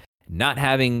enjoyed it. Not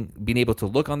having been able to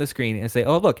look on the screen and say,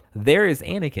 "Oh, look, there is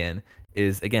Anakin,"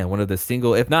 is again one of the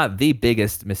single, if not the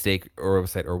biggest mistake or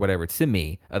oversight or whatever to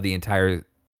me of the entire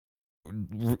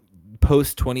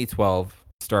post 2012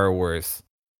 Star Wars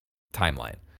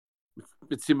timeline.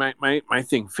 But see, my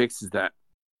thing fixes that.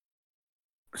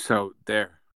 So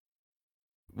there.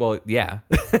 Well, yeah.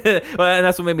 Well, and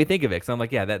that's what made me think of it. Because I'm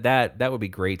like, yeah, that would be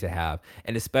great to have.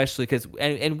 And especially because,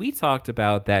 and we talked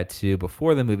about that too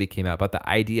before the movie came out, about the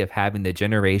idea of having the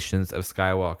generations of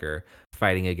Skywalker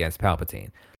fighting against Palpatine.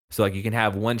 So like you can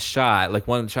have one shot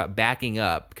backing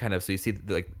up kind of. So you see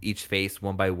like each face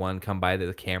one by one come by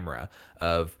the camera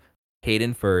of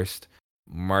Hayden first,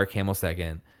 Mark Hamill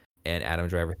second, and Adam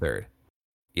Driver third.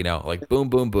 Like boom,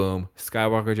 boom, boom,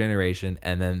 Skywalker generation,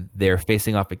 and then they're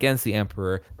facing off against the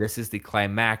Emperor. This is the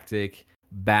climactic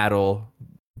battle,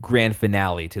 grand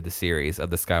finale to the series of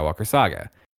the Skywalker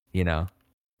saga.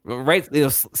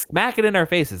 Right? Smack it in our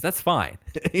faces. That's fine.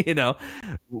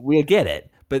 We'll get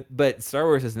it. But Star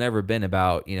Wars has never been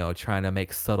about trying to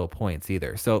make subtle points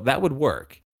either. So that would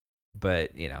work.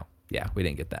 But yeah, we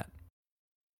didn't get that.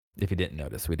 If you didn't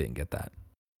notice, we didn't get that.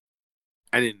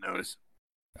 I didn't notice.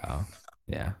 Oh.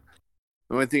 Yeah.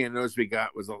 The only thing I noticed we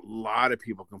got was a lot of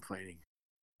people complaining.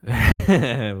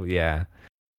 Yeah,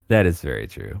 that is very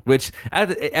true. Which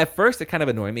at first it kind of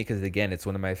annoyed me because again, it's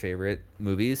one of my favorite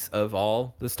movies of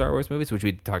all the Star Wars movies, which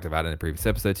we talked about in a previous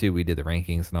episode too. We did the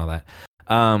rankings and all that.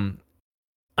 I'm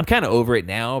kind of over it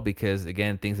now because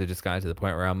again, things have just gotten to the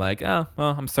point where I'm like, oh,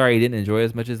 well, I'm sorry you didn't enjoy it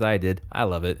as much as I did. I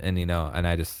love it, and and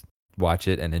I just watch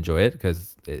it and enjoy it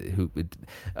because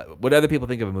what other people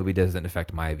think of a movie doesn't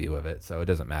affect my view of it, so it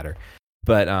doesn't matter.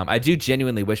 But I do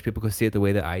genuinely wish people could see it the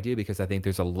way that I do because I think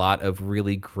there's a lot of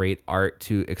really great art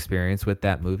to experience with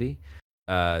that movie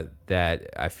that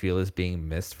I feel is being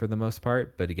missed for the most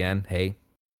part. But again, hey,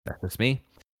 that's just me.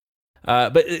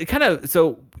 But it kind of,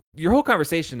 so your whole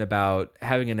conversation about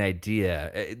having an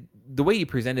idea, the way you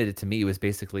presented it to me was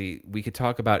basically we could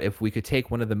talk about if we could take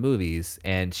one of the movies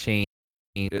and change.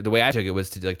 The way I took it was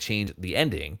to like change the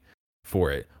ending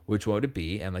for it. Which one would it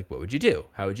be, and like what would you do?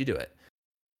 How would you do it?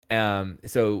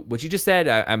 So what you just said,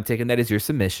 I'm taking that as your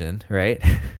submission, right?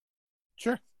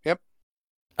 Sure. Yep.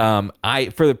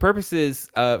 For the purposes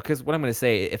of, because what I'm going to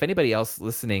say, if anybody else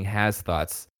listening has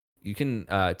thoughts, you can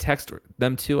text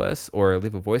them to us or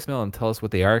leave a voicemail and tell us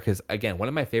what they are. Because again, one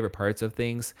of my favorite parts of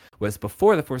things was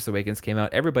before The Force Awakens came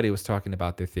out, everybody was talking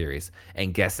about their theories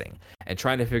and guessing and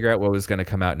trying to figure out what was going to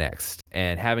come out next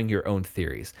and having your own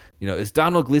theories. Is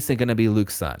Donald Gleason going to be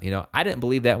Luke's son? I didn't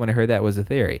believe that when I heard that was a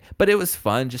theory, but it was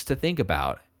fun just to think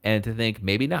about and to think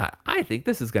maybe not. I think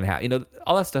this is going to happen.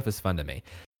 All that stuff is fun to me.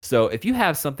 So if you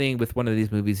have something with one of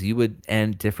these movies you would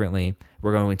end differently,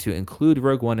 we're going to include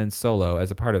Rogue One and Solo as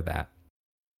a part of that.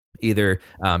 Either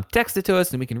text it to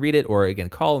us and we can read it, or again,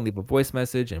 call and leave a voice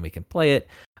message and we can play it.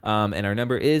 And our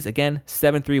number is, again,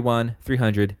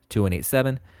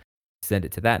 731-300-2187. Send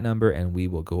it to that number and we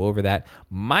will go over that.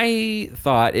 My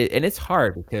thought, and it's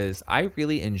hard because I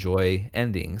really enjoy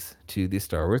endings to the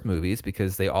Star Wars movies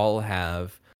because they all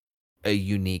have a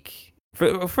unique,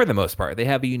 for the most part, they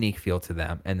have a unique feel to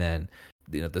them. And then,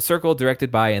 the circle directed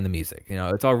by and the music,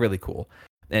 it's all really cool.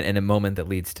 And a moment that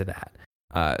leads to that.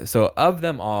 So of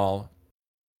them all,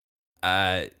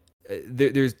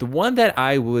 there's the one that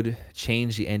I would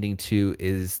change the ending to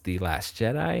is The Last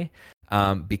Jedi.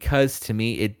 because to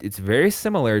me it's very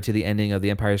similar to the ending of The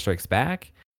Empire Strikes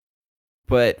Back,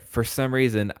 but for some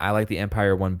reason I like the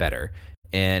Empire one better,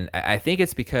 and I think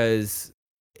it's because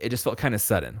it just felt kind of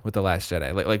sudden with The Last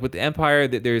Jedi. Like with the Empire,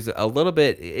 there's a little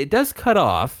bit. It does cut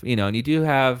off, and you do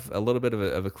have a little bit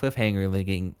of a cliffhanger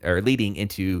leading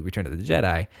into Return of the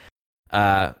Jedi.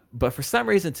 But for some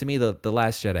reason, to me, the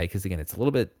Last Jedi, because again, it's a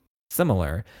little bit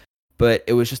similar, but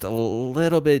it was just a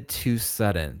little bit too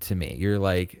sudden to me. You're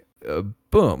like,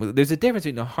 boom. There's a difference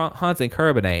between Hans and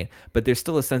Carbonite, but there's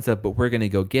still a sense of, but we're gonna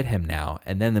go get him now,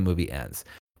 and then the movie ends.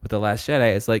 With the Last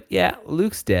Jedi, it's like, yeah,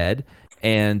 Luke's dead,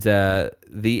 and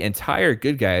the entire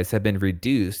good guys have been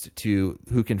reduced to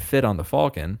who can fit on the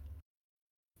Falcon.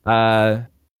 But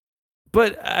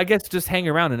I guess just hang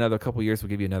around another couple years, we'll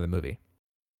give you another movie,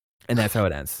 and that's how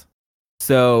it ends.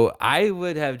 So I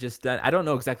would have just done. I don't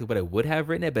know exactly what I would have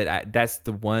written it, but that's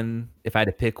the one. If I had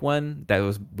to pick one,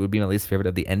 would be my least favorite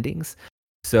of the endings.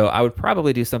 So I would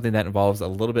probably do something that involves a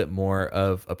little bit more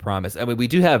of a promise. I mean, we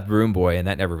do have Broom Boy, and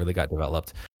that never really got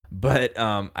developed. But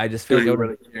I just feel Do we like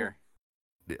really care?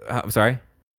 I'm sorry.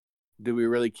 Do we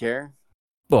really care?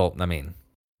 Well, I mean,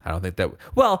 I don't think that.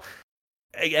 Well,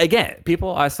 again,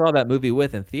 people I saw that movie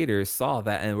with in theaters saw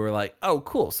that and were like, "Oh,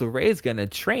 cool! So Rey's gonna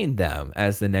train them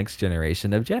as the next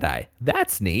generation of Jedi.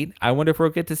 That's neat. I wonder if we'll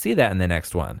get to see that in the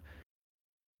next one."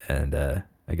 And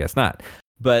I guess not.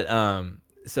 But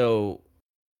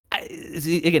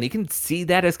again, you can see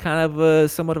that as kind of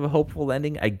somewhat of a hopeful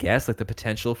ending, I guess, like the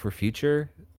potential for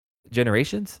future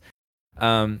generations.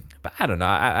 But I don't know.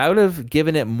 I would have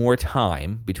given it more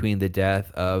time between the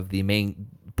death of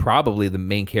probably the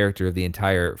main character of the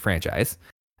entire franchise,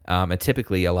 and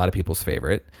typically a lot of people's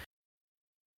favorite.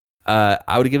 I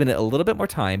would have given it a little bit more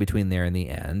time between there and the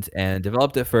end, and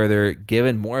developed it further,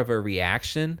 given more of a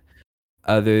reaction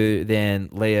other than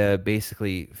Leia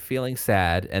basically feeling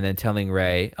sad and then telling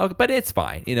Rey, "Oh, but it's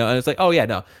fine," and it's like, "Oh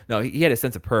yeah, no, he had a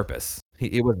sense of purpose.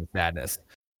 It wasn't sadness."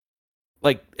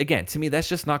 Like, again, to me, that's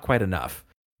just not quite enough.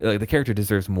 Like, the character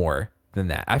deserves more than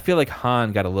that. I feel like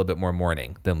Han got a little bit more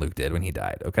mourning than Luke did when he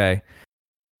died. Okay.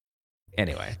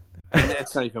 Anyway,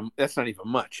 that's not even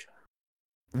much.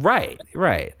 Right.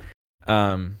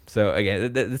 So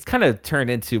again, it's kind of turned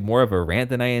into more of a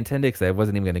rant than I intended, because I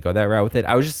wasn't even going to go that route with it.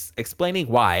 I was just explaining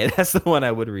why. That's the one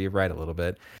I would rewrite a little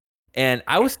bit. And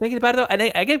I was thinking about it though, and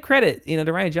I give credit, to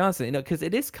Rian Johnson, because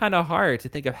it is kind of hard to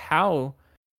think of how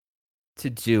to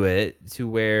do it to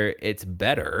where it's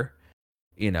better,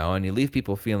 and you leave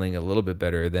people feeling a little bit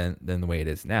better than the way it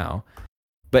is now.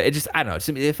 But it just, I don't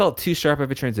know, it felt too sharp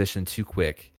of a transition, too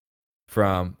quick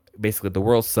from basically the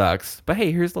world sucks, but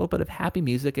hey, here's a little bit of happy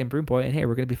music and Broom Boy, and hey,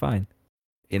 we're gonna be fine.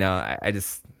 I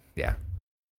just, yeah.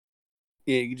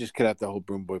 Yeah, you just cut out the whole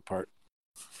Broom Boy part.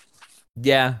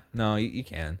 Yeah, no, you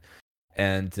can.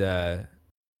 And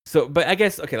so, but I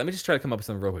guess, okay, let me just try to come up with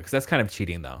something real quick, because that's kind of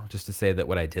cheating, though, just to say that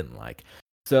what I didn't like.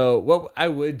 So what I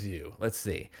would do, let's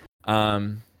see,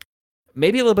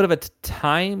 maybe a little bit of a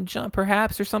time jump,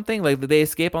 perhaps, or something. Like, they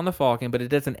escape on the Falcon, but it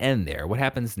doesn't end there. What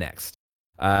happens next?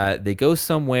 They go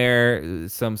somewhere,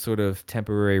 some sort of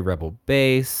temporary rebel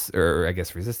base, or I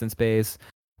guess resistance base,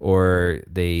 or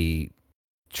they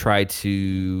try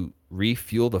to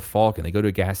refuel the Falcon. They go to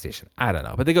a gas station. I don't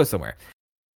know, but they go somewhere.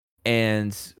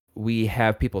 And we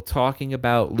have people talking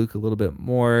about Luke a little bit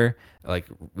more. Like,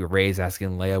 Rey's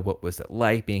asking Leia what was it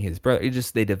like being his brother.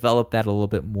 They develop that a little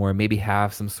bit more. Maybe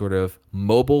have some sort of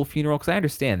mobile funeral, because I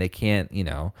understand they can't,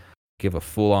 give a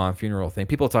full-on funeral thing.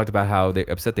 People talked about how they're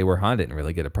upset Han didn't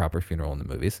really get a proper funeral in the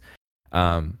movies.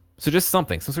 So just some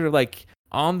sort of like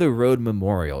on the road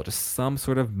memorial, just some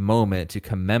sort of moment to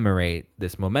commemorate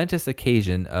this momentous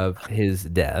occasion of his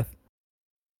death,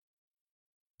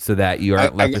 so that you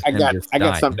aren't left with him just I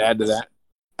got dying. something to add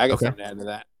to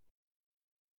that.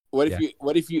 What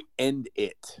if you end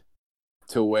it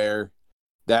to where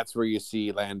that's where you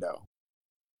see Lando,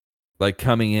 like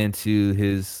coming into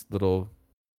his little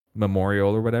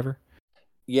memorial or whatever?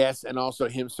 Yes, and also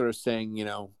him sort of saying,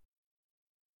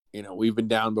 we've been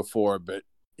down before, but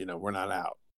we're not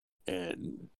out,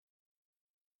 and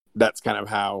that's kind of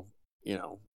how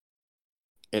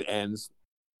it ends.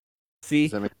 See,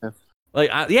 does that make sense? Like,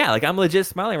 like I'm legit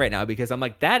smiling right now, because I'm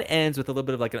like, that ends with a little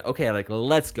bit of like, okay, like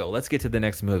let's get to the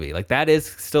next movie. Like, that is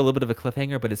still a little bit of a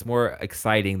cliffhanger, but it's more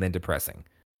exciting than depressing.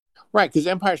 Right, because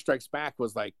Empire Strikes Back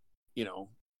was like,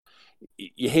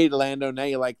 you hated Lando, now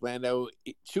you like Lando.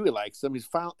 Chewie likes him. He's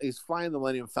flying the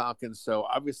Millennium Falcon, so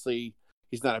obviously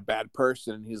he's not a bad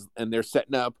person. And they're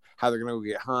setting up how they're gonna go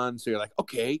get Han. So you're like,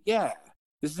 okay, yeah,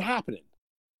 this is happening.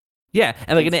 Yeah,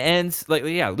 and like and it ends like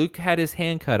yeah, Luke had his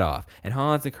hand cut off, and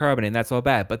Han's in carbonate, and that's all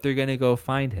bad. But they're gonna go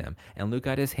find him, and Luke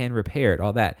got his hand repaired,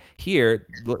 all that. Here,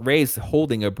 Rey's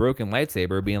holding a broken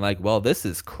lightsaber, being like, "Well, this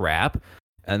is crap,"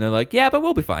 and they're like, "Yeah, but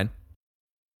we'll be fine."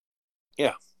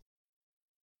 Yeah.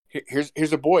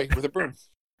 Here's a boy with a broom.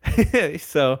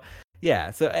 So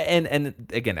yeah, so and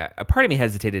again, a part of me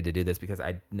hesitated to do this because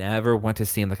I never want to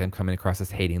seem like I'm coming across as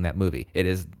hating that movie. It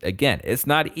is, again, it's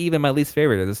not even my least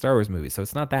favorite of the Star Wars movies, so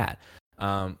it's not that.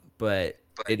 But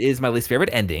it is my least favorite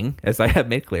ending, as I have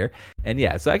made clear. And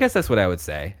yeah, so I guess that's what I would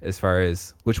say as far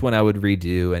as which one I would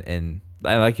redo. And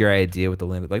I like your idea with the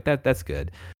limit, like that. That's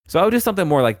good. So I would do something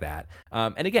more like that.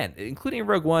 And again, including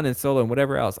Rogue One and Solo and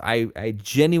whatever else, I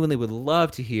genuinely would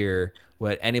love to hear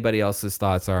what anybody else's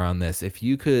thoughts are on this. If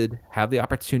you could have the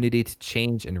opportunity to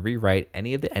change and rewrite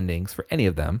any of the endings for any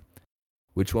of them,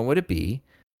 which one would it be?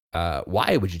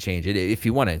 Why would you change it if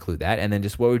you want to include that? And then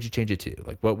just what would you change it to?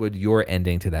 Like, what would your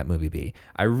ending to that movie be?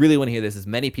 I really want to hear this as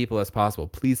many people as possible.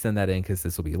 Please send that in because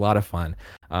this will be a lot of fun.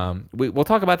 We'll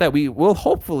talk about that. We will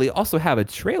hopefully also have a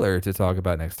trailer to talk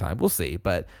about next time. We'll see,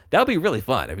 but that'll be really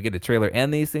fun if we get a trailer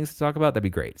and these things to talk about. That'd be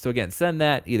great. So again, send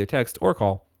that either text or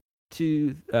call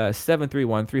to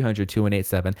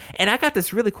 731-300-2187. And I got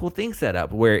this really cool thing set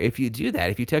up where if you do that,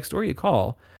 if you text or you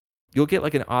call, you'll get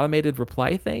like an automated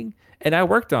reply thing. And I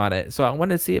worked on it, so I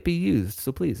wanted to see it be used.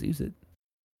 So please use it.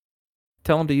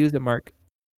 Tell them to use it, Mark.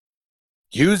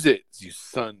 Use it, you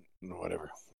son, whatever.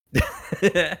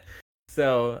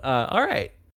 So, all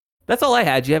right. That's all I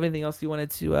had. Do you have anything else you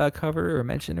wanted to cover or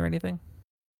mention or anything?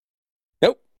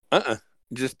 Nope.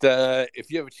 Just if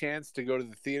you have a chance to go to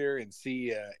the theater and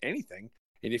see anything,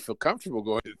 and you feel comfortable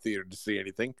going to the theater to see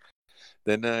anything,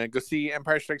 then go see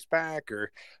Empire Strikes Back.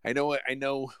 Or I know.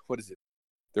 What is it?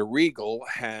 The Regal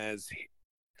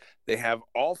they have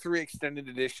all 3 extended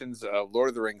editions of Lord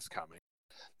of the Rings coming.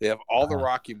 They have all the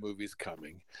Rocky movies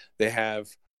coming. They have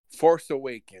Force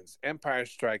Awakens, Empire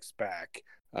Strikes Back,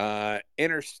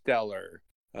 Interstellar.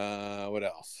 What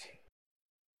else?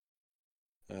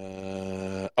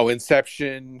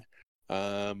 Inception.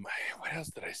 What else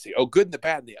did I see? Oh, Good and the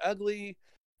Bad and the Ugly.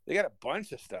 They got a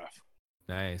bunch of stuff.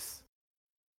 Nice.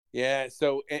 Yeah.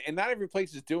 So, and not every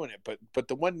place is doing it, but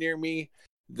the one near me,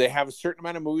 they have a certain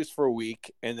amount of movies for a week,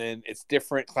 and then it's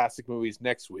different classic movies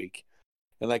next week.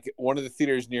 And like one of the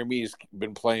theaters near me has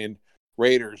been playing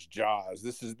Raiders, Jaws.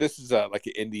 This is like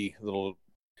an indie little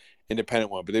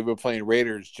independent one, but they've been playing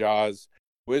Raiders, Jaws,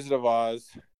 Wizard of Oz.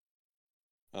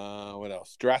 What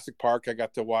else? Jurassic Park. I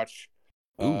got to watch.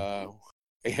 I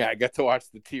got to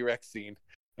watch the T-Rex scene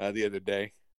the other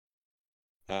day.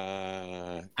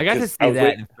 I got to see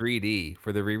that in 3D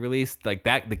for the re-release. Like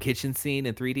that, the kitchen scene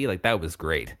in 3D, like that was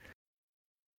great.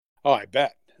 Oh, I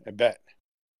bet. But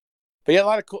yeah, a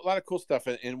lot of cool stuff.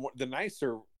 And the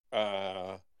nicer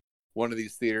one of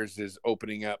these theaters is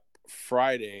opening up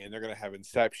Friday, and they're gonna have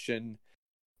Inception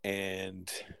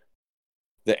and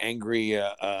the angry.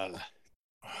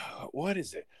 What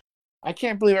is it? I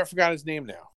can't believe I forgot his name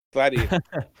now. Gladiator.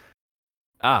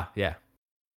 Yeah.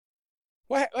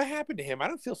 What happened to him? I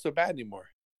don't feel so bad anymore.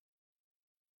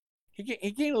 He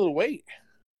gained a little weight.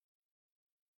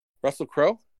 Russell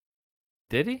Crowe?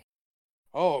 Did he?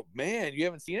 Oh man, you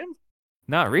haven't seen him?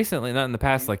 Not recently, not in the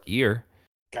past like year.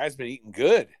 Guy's been eating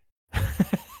good.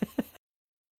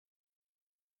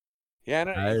 Yeah,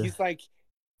 no, he's like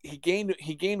he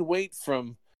gained weight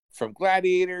from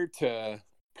Gladiator to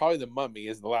probably The Mummy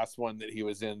is the last one that he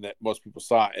was in that most people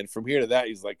saw, and from here to that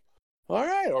he's like, all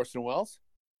right, Orson Welles.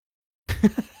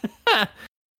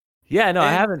 Yeah, no,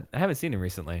 I haven't seen him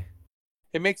recently.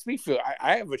 It makes me feel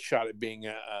I have a shot at being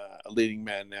a leading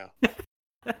man now.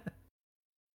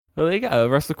 Well, there you go.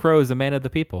 Russell Crowe is a man of the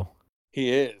people. He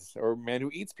is, or a man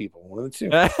who eats people. One of the two.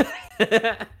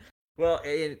 Well,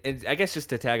 and I guess just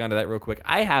to tag onto that real quick,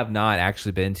 I have not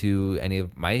actually been to any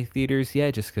of my theaters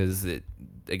yet, just because,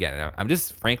 again, I'm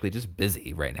just frankly just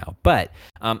busy right now. But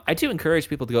I do encourage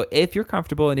people to go if you're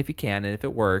comfortable and if you can and if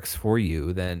it works for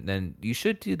you, then you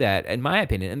should do that, in my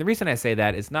opinion. And the reason I say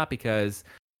that is not because,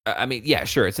 I mean, yeah,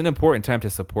 sure, it's an important time to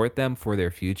support them for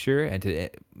their future and to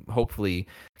hopefully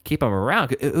keep them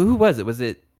around. Who was it? Was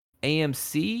it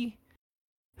AMC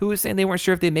who was saying they weren't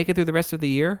sure if they'd make it through the rest of the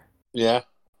year? Yeah.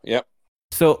 Yep.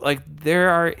 So, like, there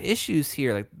are issues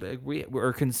here, like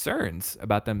we're concerns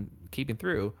about them keeping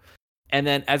through. And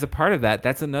then as a part of that,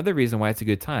 that's another reason why it's a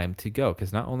good time to go,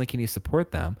 because not only can you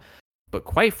support them, but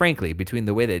quite frankly, between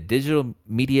the way that digital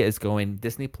media is going,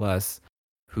 Disney Plus,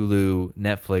 Hulu,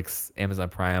 Netflix, Amazon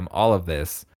Prime, all of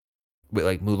this, with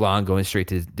like Mulan going straight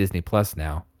to Disney Plus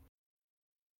now.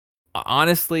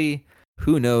 Honestly,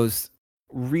 who knows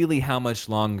really how much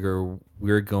longer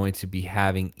we're going to be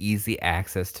having easy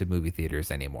access to movie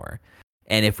theaters anymore.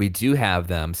 And if we do have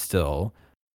them still,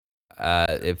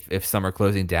 if some are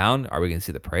closing down, are we going to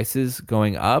see the prices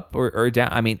going up or down?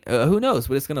 I mean, who knows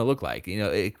what it's going to look like? You know,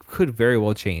 it could very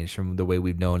well change from the way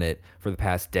we've known it for the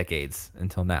past decades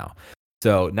until now.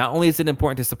 So not only is it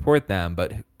important to support them,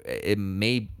 but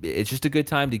it's just a good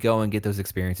time to go and get those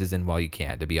experiences in while you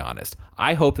can, to be honest.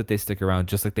 I hope that they stick around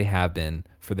just like they have been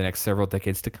for the next several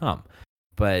decades to come.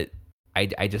 But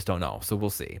I just don't know. So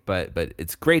we'll see. But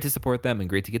it's great to support them and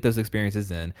great to get those experiences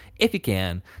in if you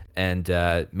can, and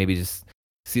maybe just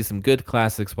see some good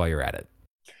classics while you're at it.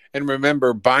 And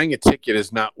remember, buying a ticket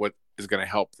is not what is going to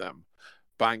help them.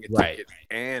 Buying a Right. ticket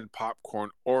and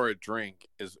popcorn or a drink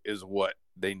is what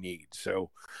they need. So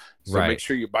Right. make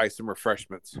sure you buy some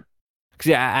refreshments. Because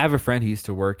yeah, I have a friend who used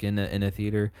to work in a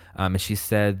theater, and she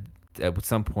said at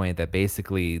some point that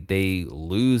basically they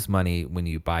lose money when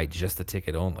you buy just the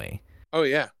ticket only. Oh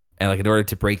yeah. And like in order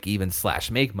to break even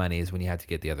 / make money is when you have to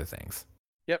get the other things.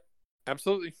 Yep.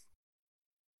 Absolutely.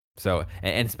 So,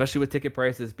 and especially with ticket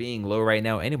prices being low right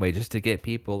now anyway, just to get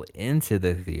people into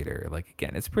the theater, like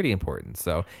again, it's pretty important.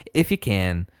 So if you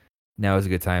can, now is a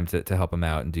good time to help them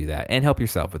out and do that and help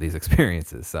yourself with these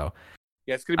experiences. So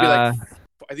yeah, it's going to be like,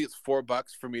 I think it's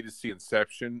 $4 for me to see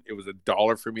Inception. It was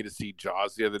 $1 for me to see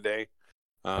Jaws the other day.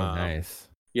 Oh, nice.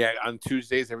 Yeah. On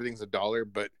Tuesdays, everything's $1,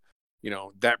 but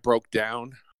that broke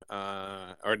down,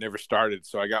 or never started.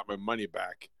 So I got my money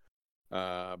back.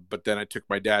 But then I took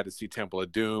my dad to see Temple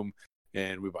of Doom,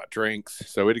 and we bought drinks,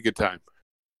 so we had a good time.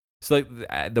 So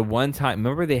like the one time,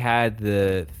 remember they had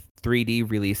the 3D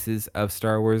releases of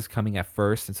Star Wars coming at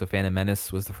first, and so Phantom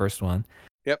Menace was the first one.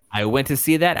 Yep. I went to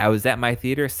see that. I was at my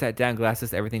theater, sat down,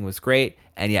 glasses, everything was great,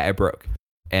 and yeah, it broke,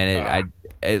 and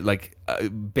it like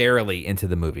barely into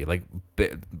the movie, like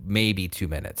maybe 2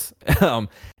 minutes.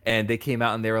 And they came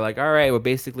out and they were like, "All right, well,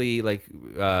 basically like."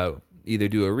 Either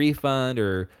do a refund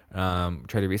or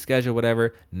try to reschedule,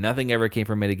 whatever. Nothing ever came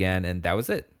from it again, and that was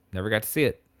it. Never got to see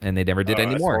it, and they never did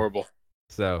anymore. That's horrible.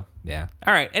 So yeah.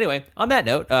 All right. Anyway, on that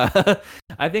note,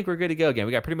 I think we're good to go again.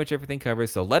 We got pretty much everything covered.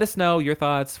 So let us know your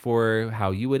thoughts for how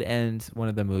you would end one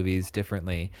of the movies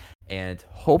differently, and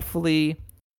hopefully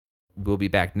we'll be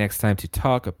back next time to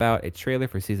talk about a trailer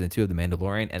for season 2 of The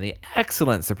Mandalorian and the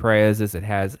excellent surprises it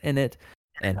has in it.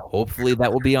 And hopefully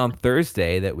that will be on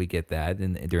Thursday that we get that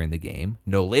during the game.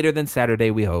 No later than Saturday,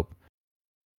 we hope.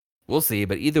 We'll see.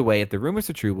 But either way, if the rumors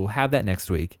are true, we'll have that next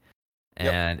week.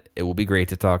 And It will be great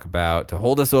to talk about, to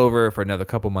hold us over for another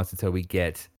couple months until we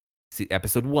get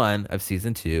episode 1 of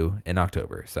season 2 in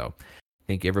October. So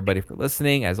thank you everybody for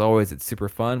listening. As always, it's super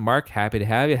fun. Mark, happy to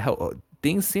have you.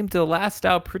 Things seem to last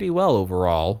out pretty well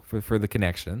overall for the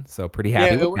connection. So pretty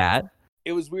happy with that.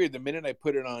 It was weird. The minute I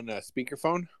put it on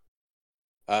speakerphone,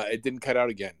 it didn't cut out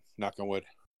again. Knock on wood.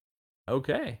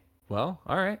 Okay. Well,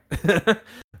 all right.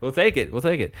 We'll take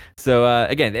it. So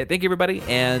again, thank you everybody,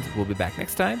 and we'll be back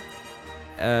next time.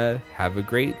 Have a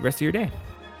great rest of your day.